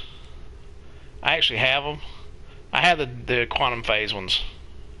those. I actually have them. I have the quantum phase ones.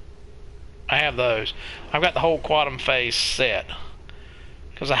 I have those. I've got the whole quantum phase set.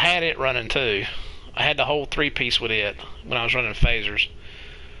 Because I had it running too. I had the whole 3-piece with it when I was running phasers.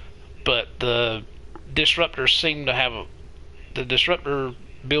 But the disruptors seem to have the disruptor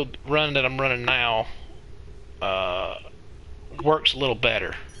build run that I'm running now works a little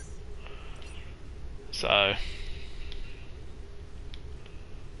better. So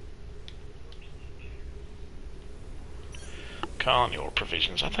colonial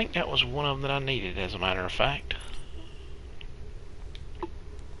provisions. I think that was one of them that I needed, as a matter of fact.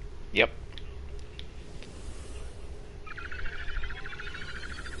 Yep.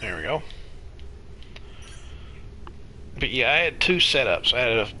 There we go. But yeah, I had 2 setups. I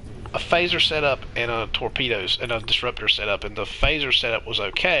had a phaser setup and a torpedoes and a disruptor setup, and the phaser setup was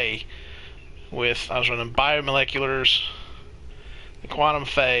okay. I was running biomoleculars, The quantum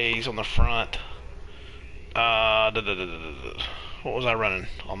phase on the front. What was I running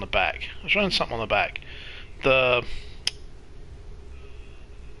on the back? I was running something on the back. The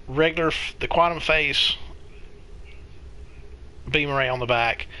quantum phase beam array on the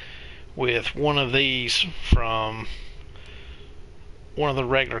back with one of these from one of the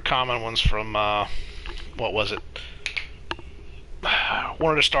regular common ones from what was it?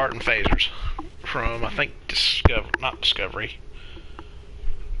 One of the starting phasers from, I think, not Discovery.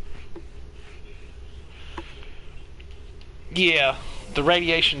 Yeah, the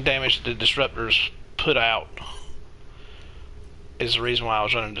radiation damage the disruptors put out is the reason why I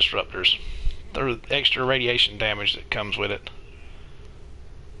was running disruptors. There's extra radiation damage that comes with it.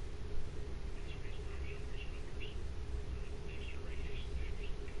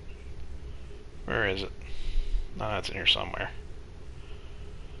 Where is it? No, it's in here somewhere.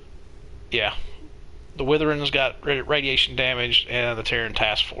 Yeah. The Withering's got radiation damage, and the Terran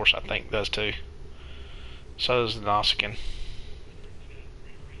Task Force, I think, does too. So does the Nausicaan.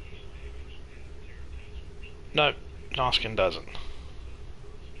 No, Nausicaan doesn't.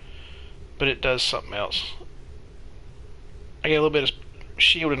 But it does something else. I get a little bit of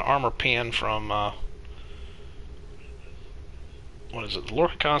shield and armor pin from, what is it? The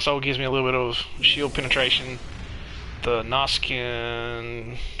Lorca console gives me a little bit of shield penetration. The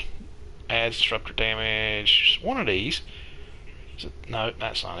Nausicaan adds disruptor damage. One of these. Is it? No,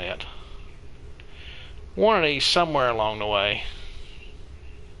 that's not it. One of these somewhere along the way.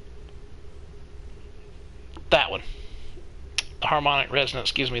 That one. The harmonic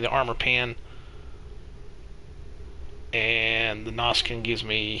resonance gives me the armor pin, and the Nausicaan gives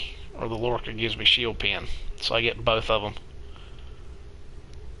me, or the Lorca gives me shield pin. So I get both of them.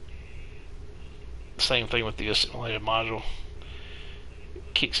 Same thing with the assimilated module.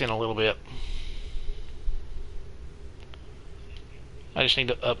 Kicks in a little bit. I just need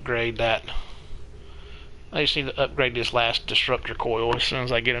to upgrade that. I just need to upgrade this last disruptor coil as soon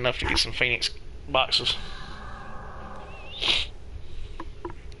as I get enough to get some Phoenix boxes.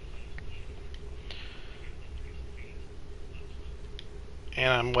 And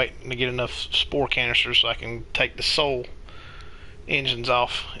I'm waiting to get enough spore canisters so I can take the Soul engines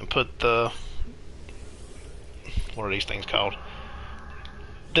off and put the, what are these things called?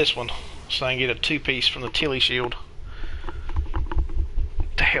 This one, so I can get a two-piece from the Tilly shield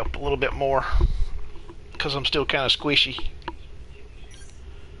to help a little bit more, because I'm still kind of squishy.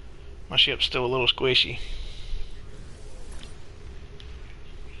 My ship's still a little squishy.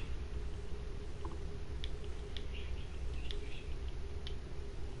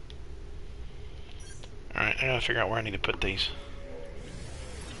 Alright, I gotta figure out where I need to put these.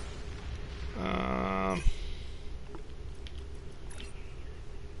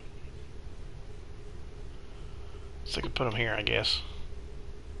 So I could put them here, I guess.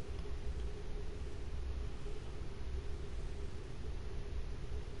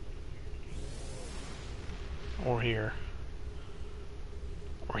 Or here.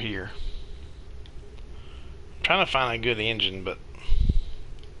 Or here. I'm trying to find a good engine, but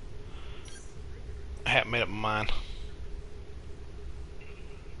I haven't made up my mind.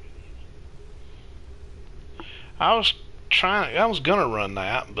 I was gonna run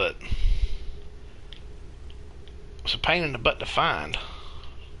that, but it's a pain in the butt to find.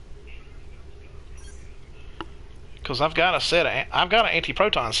 Because I've got an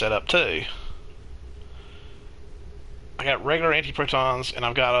anti-proton set up too. I got regular anti-protons, and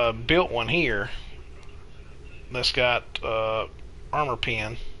I've got a built one here that's got armor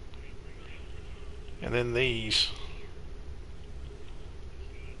pin, and then these.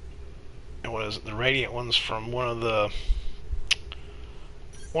 And what is it? The radiant ones from one of the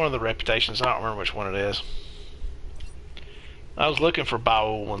reputations. I don't remember which one it is. I was looking for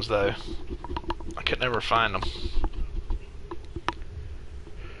bio ones though. I could never find them.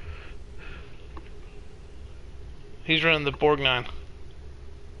 He's running the Borgnine.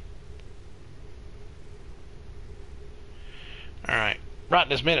 Alright. Right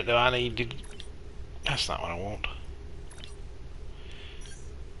this minute though, I need to... That's not what I want.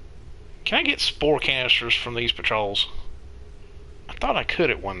 Can I get spore canisters from these patrols? I thought I could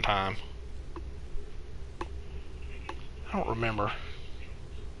at one time. I don't remember.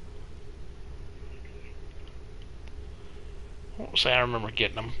 I won't say I remember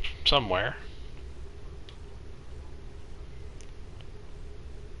getting them somewhere.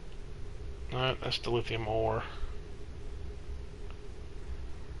 No, that's the lithium ore.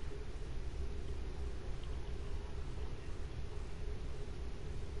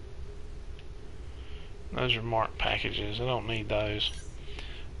 Those are marked packages. I don't need those.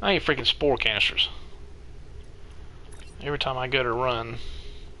 I need freaking spore canisters. Every time I go to run.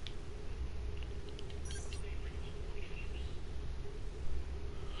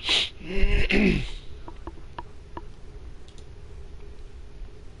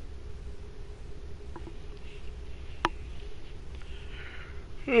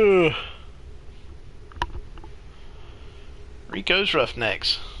 Rico's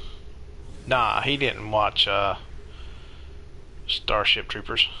Roughnecks. Nah, he didn't watch Starship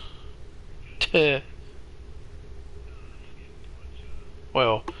Troopers.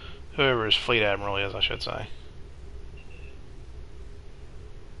 Well, whoever his fleet admiral is, I should say.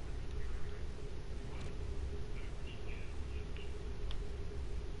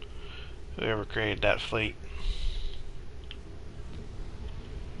 Whoever created that fleet.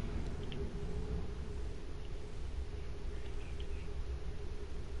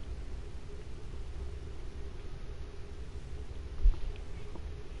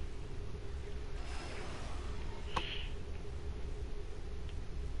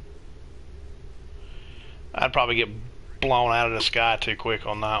 I'd probably get blown out of the sky too quick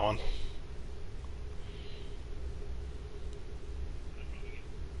on that one.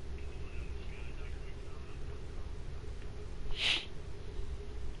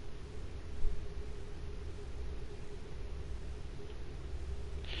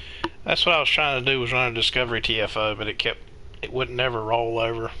 That's what I was trying to do, was run a Discovery TFO, but it wouldn't never roll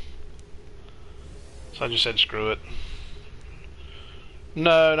over. So I just said screw it.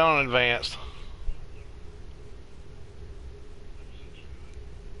 No, not on advanced.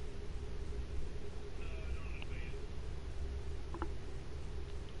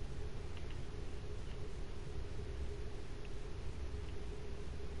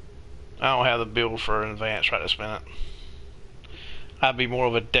 I don't have the build for an advanced right this minute. I'd be more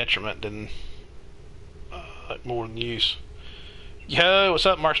of a detriment than more than use. Yo, what's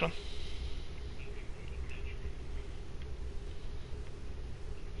up, Marksman?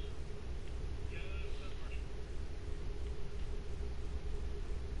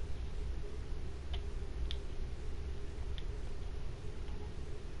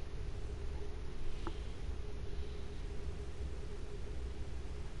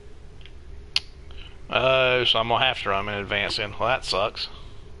 Oh, so I'm gonna have to run in advance then. Well, that sucks.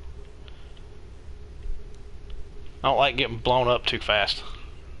 I don't like getting blown up too fast.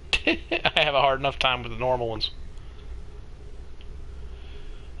 I have a hard enough time with the normal ones.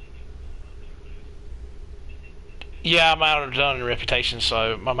 Yeah, I'm out of done in reputation,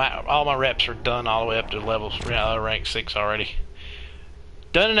 so all my reps are done all the way up to level rank 6 already.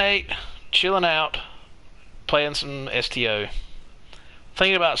 Done in 8, chilling out, playing some STO.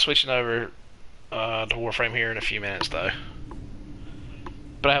 Thinking about switching over to Warframe here in a few minutes though,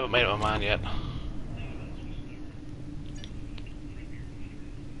 but I haven't made up my mind yet.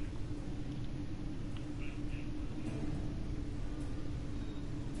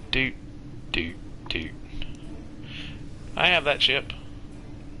 Doot, doot, doot. I have that ship.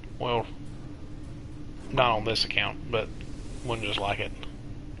 Well, not on this account, but one just like it.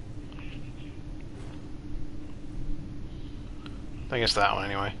 I think it's that one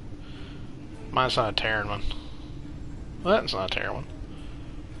anyway. Mine's not a Terran one. Well, that's not a Terran one.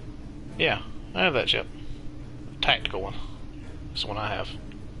 Yeah, I have that ship. Tactical one. That's the one I have.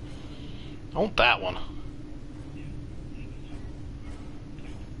 I want that one.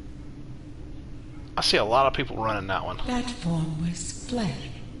 I see a lot of people running that one. That form was fled.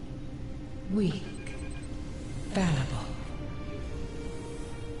 Weak. Fallible.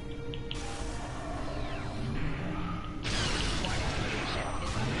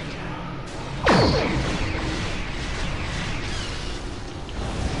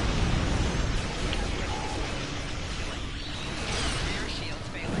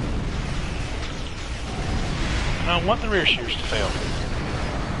 I don't want the rear shears to fail.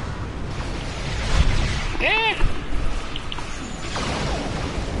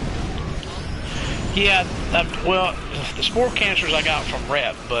 Yeah, well, the spore canisters I got from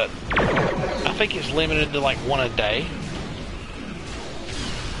Rep, but I think it's limited to like one a day.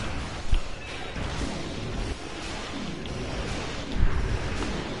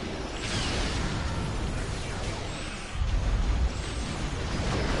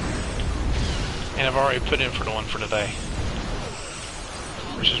 And I've already put in for the one for today.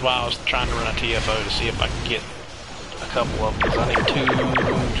 Which is why I was trying to run a TFO to see if I could get a couple of them, because I need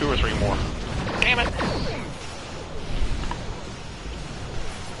two or three more. Damn it!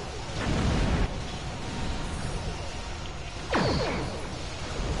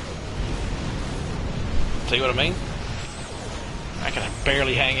 See what I mean? I can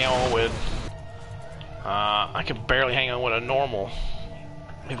barely hang on with a normal.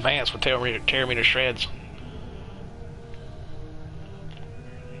 Advance would tear me to shreds.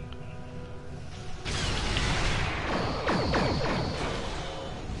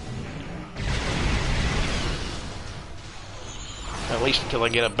 At least until I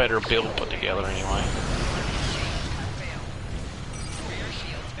get a better build put together anyway. Rear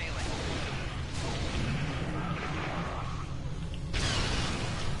shields failing.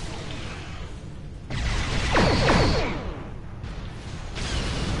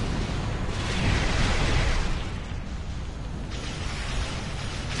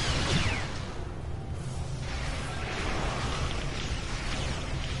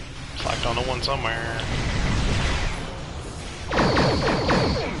 Select on the one somewhere.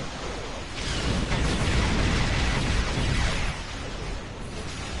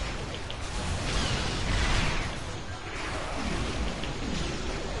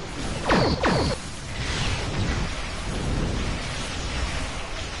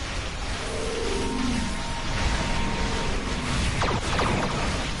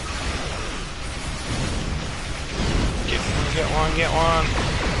 Get one.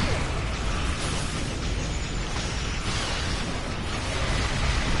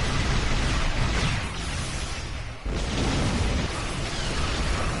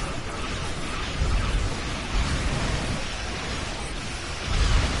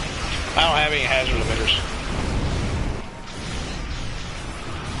 I don't have any hazard emitters.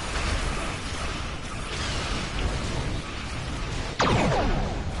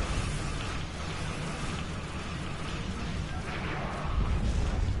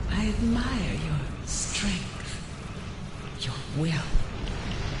 I admire your strength, your will.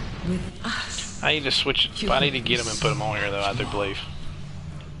 With us, I need to switch. I need to get them and put them on here, though. I do believe.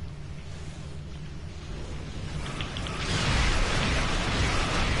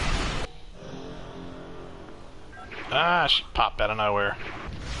 Ah, she popped out of nowhere.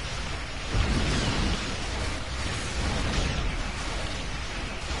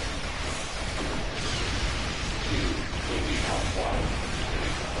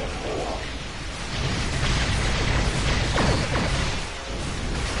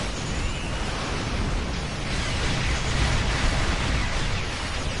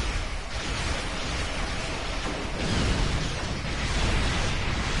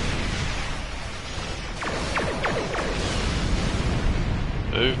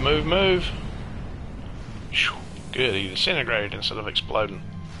 Move, move, move. Good, he disintegrated instead of exploding.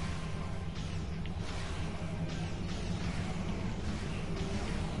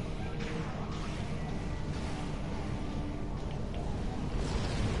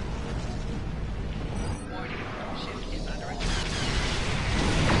 Warning. Ship is under attack.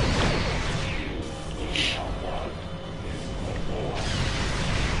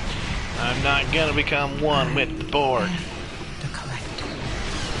 I'm not gonna become one with the board. the collector.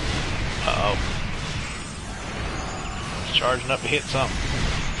 Uh-oh. Charging up to hit something.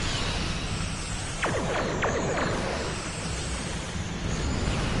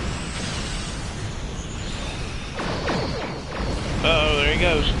 Uh-oh, there he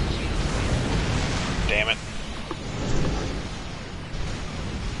goes. Damn it.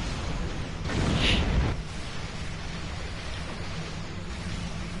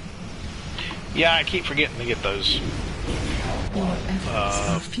 Yeah, I keep forgetting to get those. Your efforts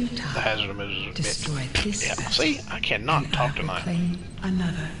are futile. The hazard emitters. Destroy this Yeah, vessel, see, I cannot and talk I tonight. proclaim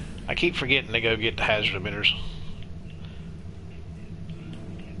another. I keep forgetting to go get the hazard emitters.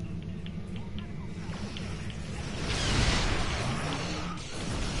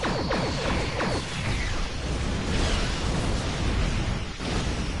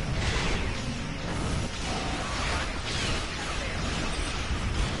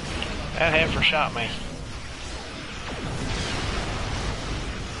 That heifer shot me.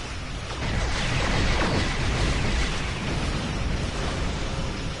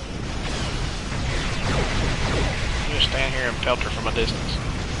 I'm just stand here and pelt her from a distance.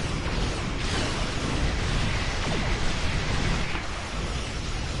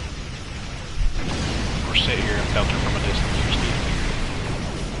 Or sit here and pelt her from a distance.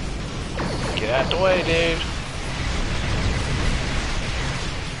 Get out the way, dude.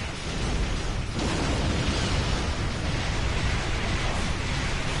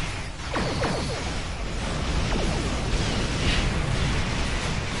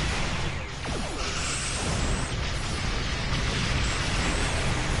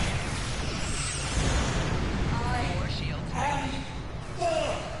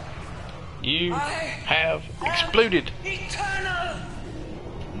 You have exploded. Eternal!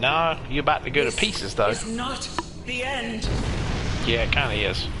 Nah, you're about to go to pieces, though. It's not the end. Yeah, it kinda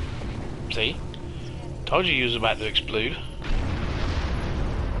is. See? Told you was about to explode.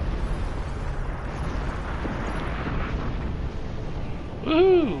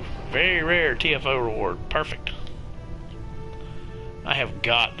 Woohoo! Very rare TFO reward. Perfect. I have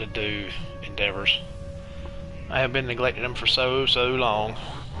got to do endeavors. I have been neglecting them for so long.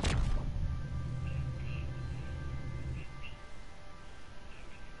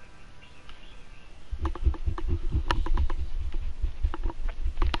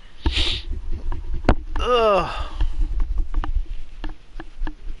 Ugh.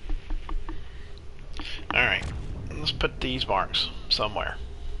 Alright, let's put these marks somewhere.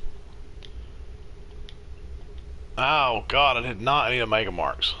 Oh god, I did not need to make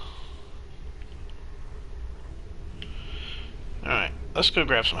marks. Alright, let's go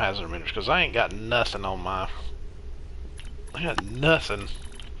grab some hazard emitters, because I ain't got nothing on my... I got nothing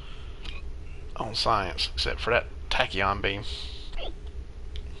on science, except for that tachyon beam.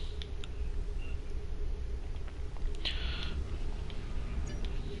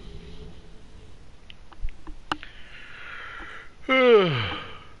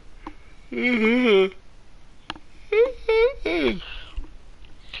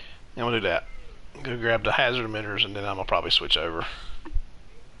 And we'll do that. Go grab the hazard emitters, and then I'm gonna probably switch over.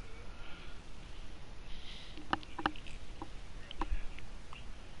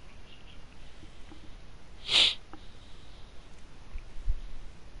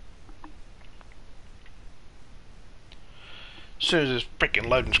 As soon as this freaking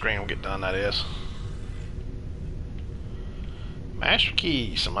loading screen will get done, that is. Master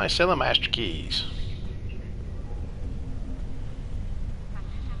keys. Somebody selling master keys.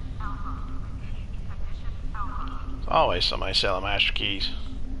 There's always somebody selling master keys.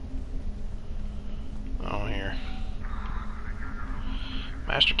 Oh, here.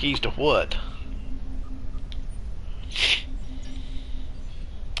 Master keys to what?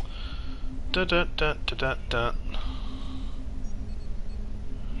 Dun dun dun dun dun dun.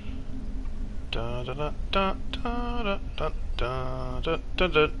 Dun dun dun dun dun dun dun dun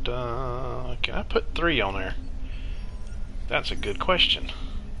dun dun dun. Can I put 3 on there? That's a good question.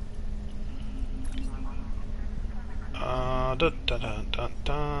 Dun dun dun dun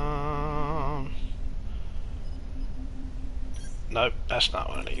dun. Nope, that's not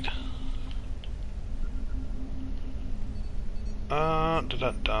what I need. Dun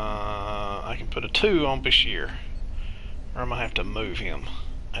dun dun. I can put a 2 on Bashir, or I might have to move him,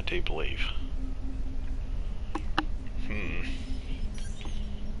 I do believe.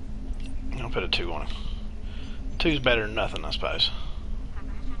 I'll put a 2 on him. 2's better than nothing, I suppose.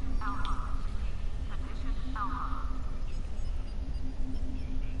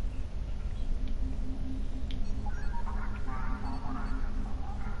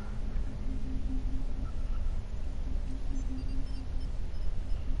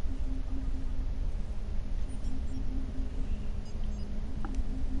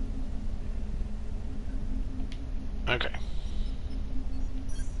 Okay.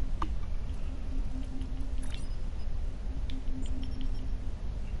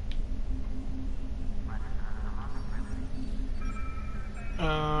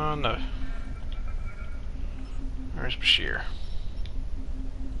 No. Where's Bashir?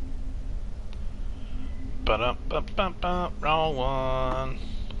 Ba-dum-bum-bum-bum, wrong one.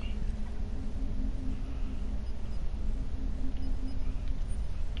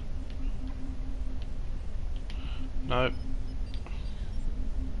 Nope.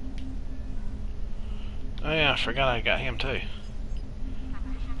 Oh yeah, I forgot I got him too.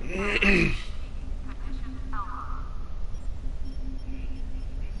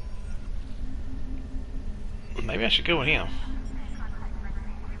 Maybe I should go with him.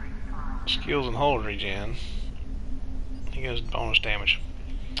 Skills and hold regen. He goes bonus damage.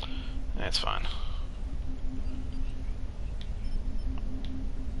 That's fine.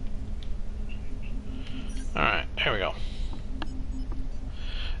 Alright, here we go.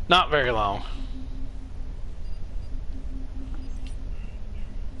 Not very long.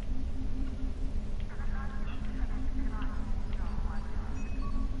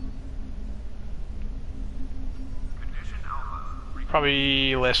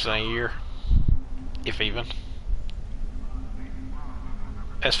 Probably less than a year, if even.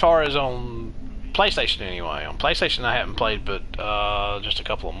 As far as on PlayStation anyway. On PlayStation I haven't played but just a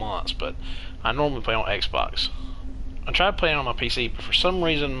couple of months, but I normally play on Xbox. I tried playing on my PC, but for some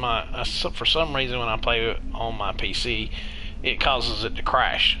reason when I play on my PC, it causes it to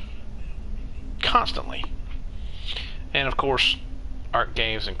crash constantly. And of course, Arc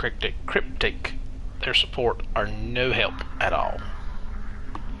Games and Cryptic, their support are no help at all.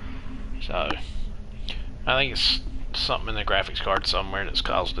 So I think it's something in the graphics card somewhere that's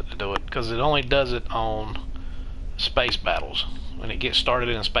caused it to do it, because it only does it on space battles. When it gets started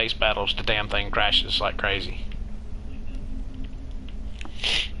in space battles, the damn thing crashes like crazy.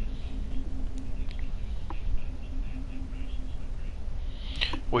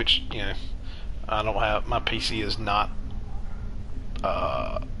 Which, you know, I don't have, my PC is not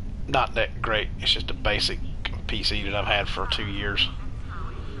that great. It's just a basic PC that I've had for 2 years.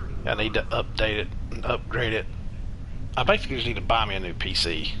 I need to update it and upgrade it. I basically just need to buy me a new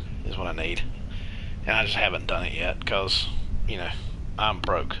PC is what I need. And I just haven't done it yet because, you know, I'm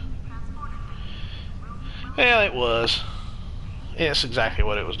broke. Well, it was. It's exactly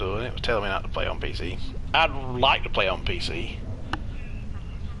what it was doing. It was telling me not to play on PC. I'd like to play on PC,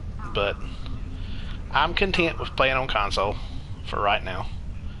 but I'm content with playing on console for right now.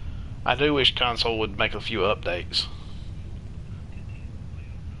 I do wish console would make a few updates.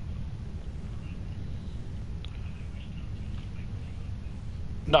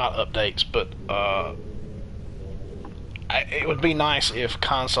 Not updates, but it would be nice if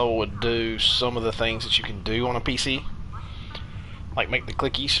console would do some of the things that you can do on a PC. Like make the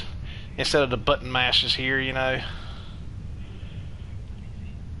clickies instead of the button mashes here, you know.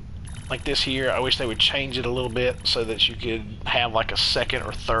 Like this here, I wish they would change it a little bit so that you could have like a second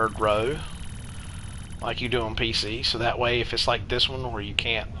or third row like you do on PC. So that way if it's like this one where you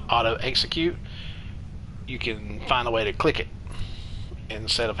can't auto execute, you can find a way to click it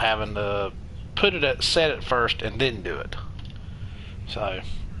instead of having to put it at set it first and then do it. So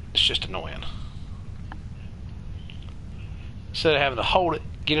it's just annoying. Instead of having to hold it,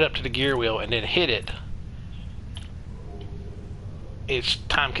 get it up to the gear wheel, and then hit it, it's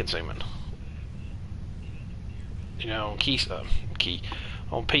time consuming. You know, on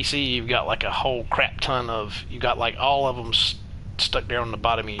on PC, you've got like a whole crap ton of, you got like all of them stuck there on the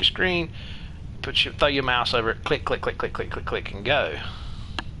bottom of your screen. Throw your mouse over it, click, click, click, click, click, click, click, and go.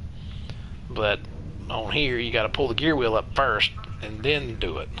 But on here, you got to pull the gear wheel up first and then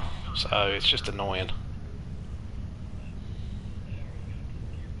do it. So it's just annoying.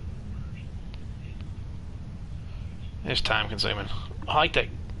 It's time consuming. I like that.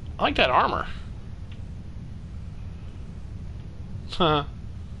 I like that armor. Huh.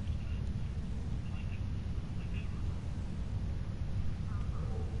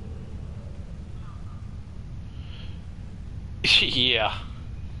 Yeah.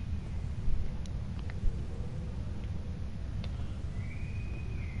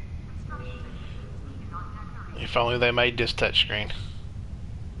 If only they made this touchscreen.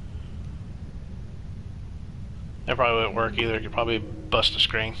 That probably wouldn't work either. It could probably bust the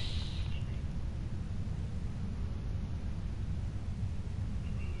screen.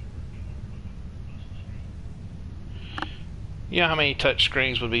 You know how many touch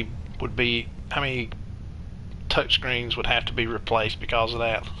screens would be how many touch screens would have to be replaced because of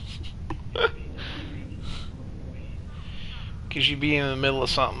that? Because you'd be in the middle of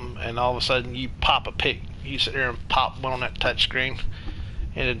something and all of a sudden you pop a pic, you sit there and pop one on that touch screen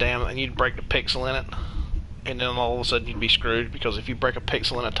and you'd break the pixel in it, and then all of a sudden you'd be screwed, because if you break a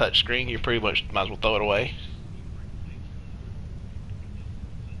pixel in a touch screen, you pretty much might as well throw it away.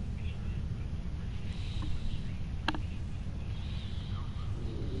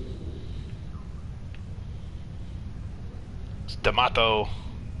 D'Amato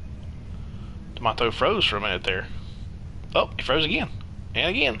froze for a minute there. Oh, he froze again.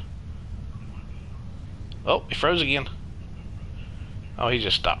 And again. Oh, he froze again. Oh, he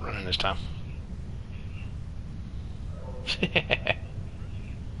just stopped running this time.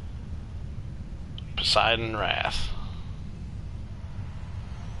 Poseidon Wrath.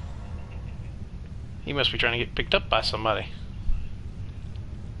 He must be trying to get picked up by somebody.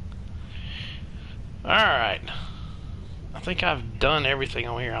 Alright. I think I've done everything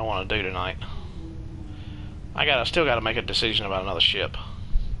on here I want to do tonight. I still gotta make a decision about another ship.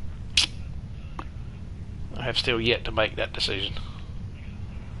 I have still yet to make that decision.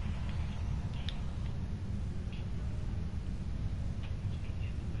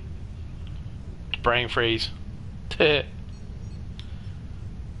 Brain freeze. I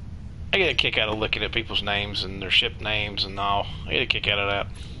get a kick out of looking at people's names and their ship names and all. I get a kick out of that.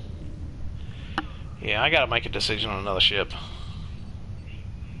 Yeah, I gotta make a decision on another ship.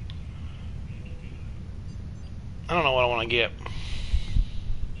 I don't know what I want to get.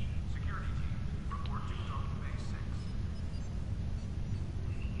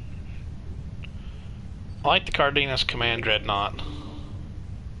 I like the Cardenas Command Dreadnought.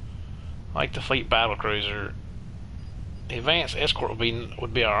 I like the Fleet Battlecruiser. The Advanced Escort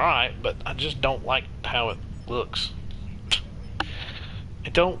would be alright, but I just don't like how it looks. I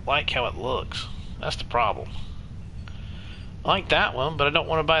don't like how it looks. That's the problem. I like that one, but I don't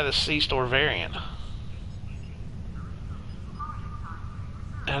want to buy the C-Store variant.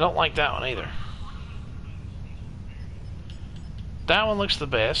 And I don't like that one either. That one looks the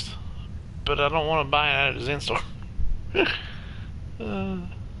best, but I don't want to buy it at a Zen store.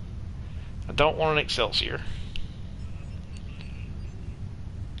 I don't want an Excelsior.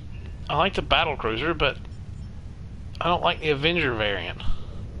 I like the battle cruiser, but I don't like the Avenger variant.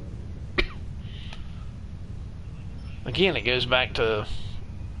 Again, it goes back to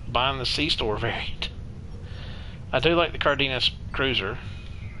buying the C-Store variant. I do like the Cardenas cruiser.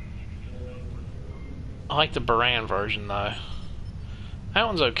 I like the Baran version, though. That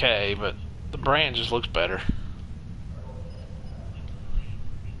one's okay, but the brand just looks better.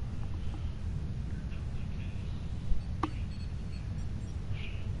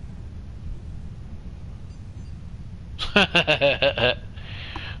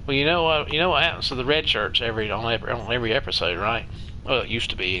 Well, you know what? You know what happens to the red shirts on every episode, right? Well, it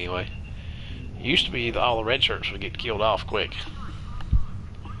used to be anyway. It used to be that all the red shirts would get killed off quick.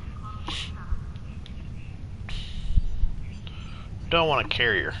 Don't want a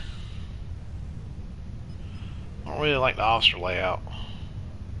carrier. I don't really like the officer layout.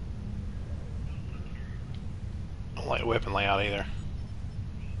 I don't like the weapon layout either.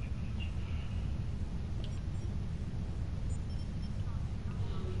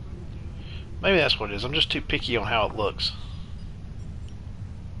 Maybe that's what it is. I'm just too picky on how it looks.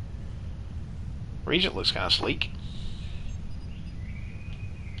 Regent looks kind of sleek.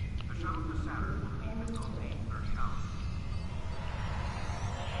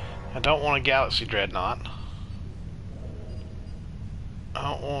 I don't want a Galaxy Dreadnought.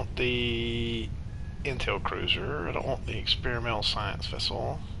 I don't want the Intel Cruiser. I don't want the Experimental Science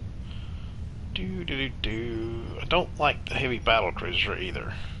Vessel. I don't like the Heavy Battle Cruiser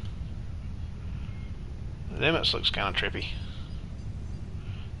either. The Nimitz looks kind of trippy.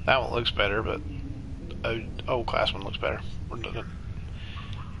 That one looks better, but the old class one looks better.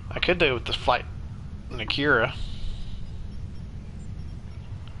 I could do it with the Flight Nakira.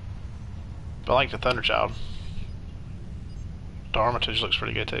 But I like the Thunderchild. The Armitage looks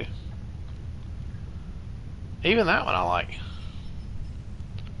pretty good too. Even that one I like.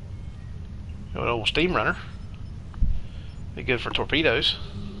 An old Steam Runner. Be good for torpedoes.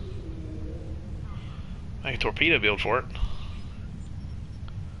 Make a torpedo build for it.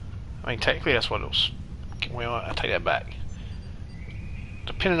 I mean, technically that's what it was. Well, I take that back.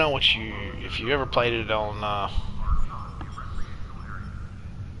 Depending on what if you ever played it on,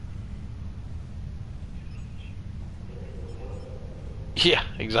 yeah,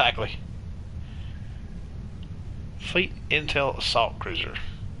 exactly. Fleet Intel Assault Cruiser.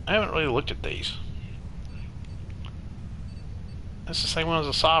 I haven't really looked at these. It's the same one as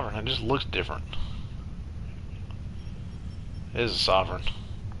a Sovereign. It just looks different. It is a Sovereign.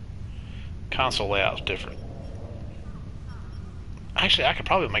 Console layout's different. Actually, I could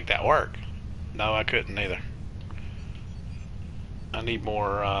probably make that work. No, I couldn't either. I need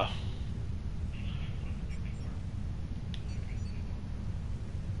more,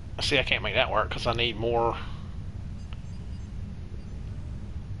 see, I can't make that work because I need more.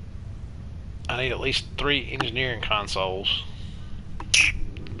 I need at least 3 engineering consoles.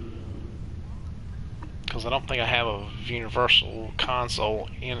 Because I don't think I have a universal console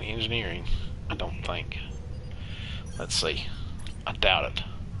in engineering. I don't think. Let's see. I doubt it.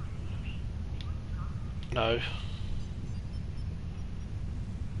 No.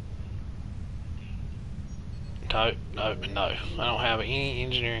 No. I don't have any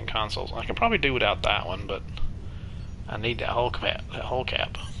engineering consoles. I can probably do without that one, but I need that whole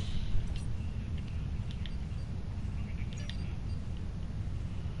cap.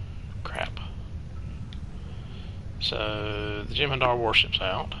 Crap. So the Jem'Hadar warship's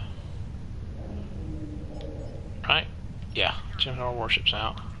out. Right? Yeah, Jem'Hadar warship's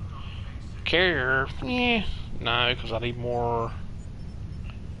out. Carrier, no, because I need more.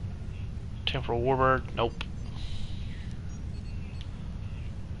 Temporal Warbird, nope.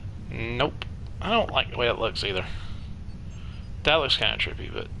 Nope. I don't like the way it looks either. That looks kind of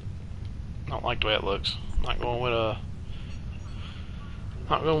trippy, but I don't like the way it looks. I'm not going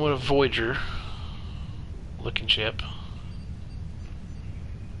with a Voyager looking ship.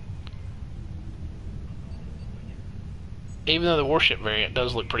 Even though the warship variant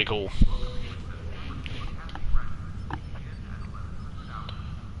does look pretty cool.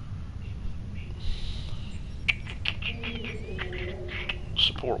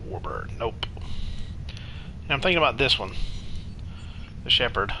 Support Warbird, nope. And I'm thinking about this one, the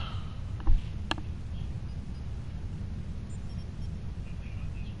Shepherd.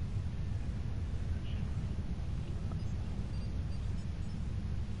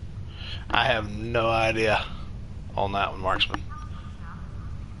 I have no idea on that one, Marksman.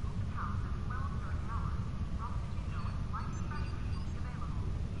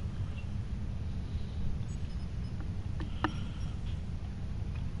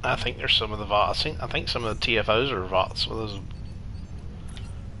 I think there's some of the VOTs. I think some of the TFOs are VOTs. With those,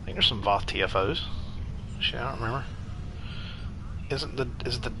 I think there's some VOT TFOs. Shit, I don't remember. Is it the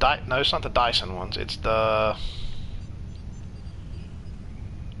no? It's not the Dyson ones. It's the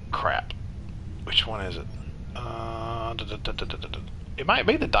crap. Which one is it? It might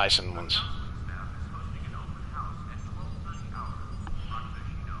be the Dyson ones.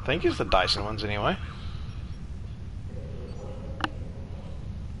 I think it's the Dyson ones anyway.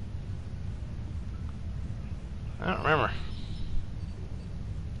 I don't remember.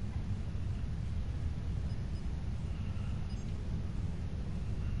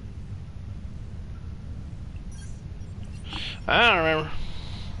 I don't remember.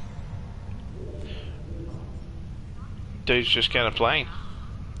 Dude's just kind of playing.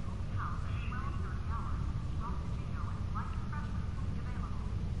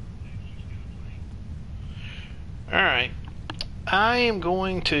 Alright. I am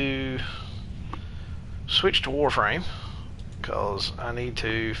going to switch to Warframe because I need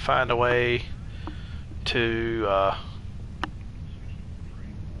to find a way to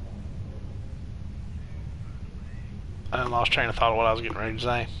I lost train of thought of what I was getting ready to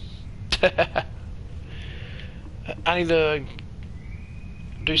say. I need to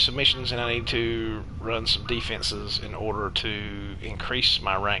do some missions and I need to run some defenses in order to increase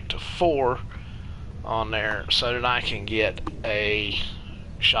my rank to 4 on there so that I can get a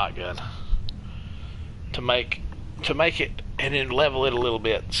shotgun to make it and then level it a little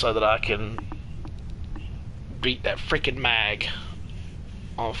bit so that I can beat that freaking mag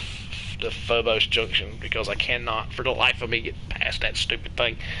on the Phobos Junction, because I cannot for the life of me get past that stupid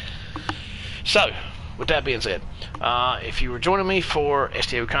thing. So with that being said, if you were joining me for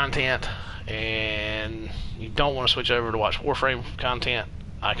STO content and you don't want to switch over to watch Warframe content,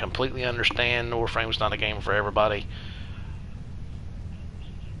 I completely understand. Warframe's not a game for everybody.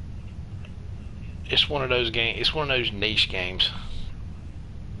 It's one of those games. It's one of those niche games,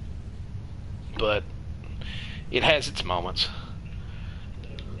 but it has its moments.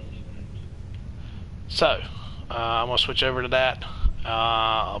 So I'm gonna switch over to that.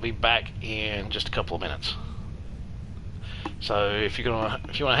 I'll be back in just a couple of minutes. So if you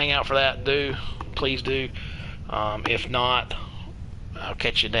want to hang out for that, please do. If not, I'll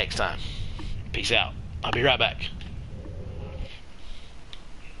catch you next time. Peace out. I'll be right back.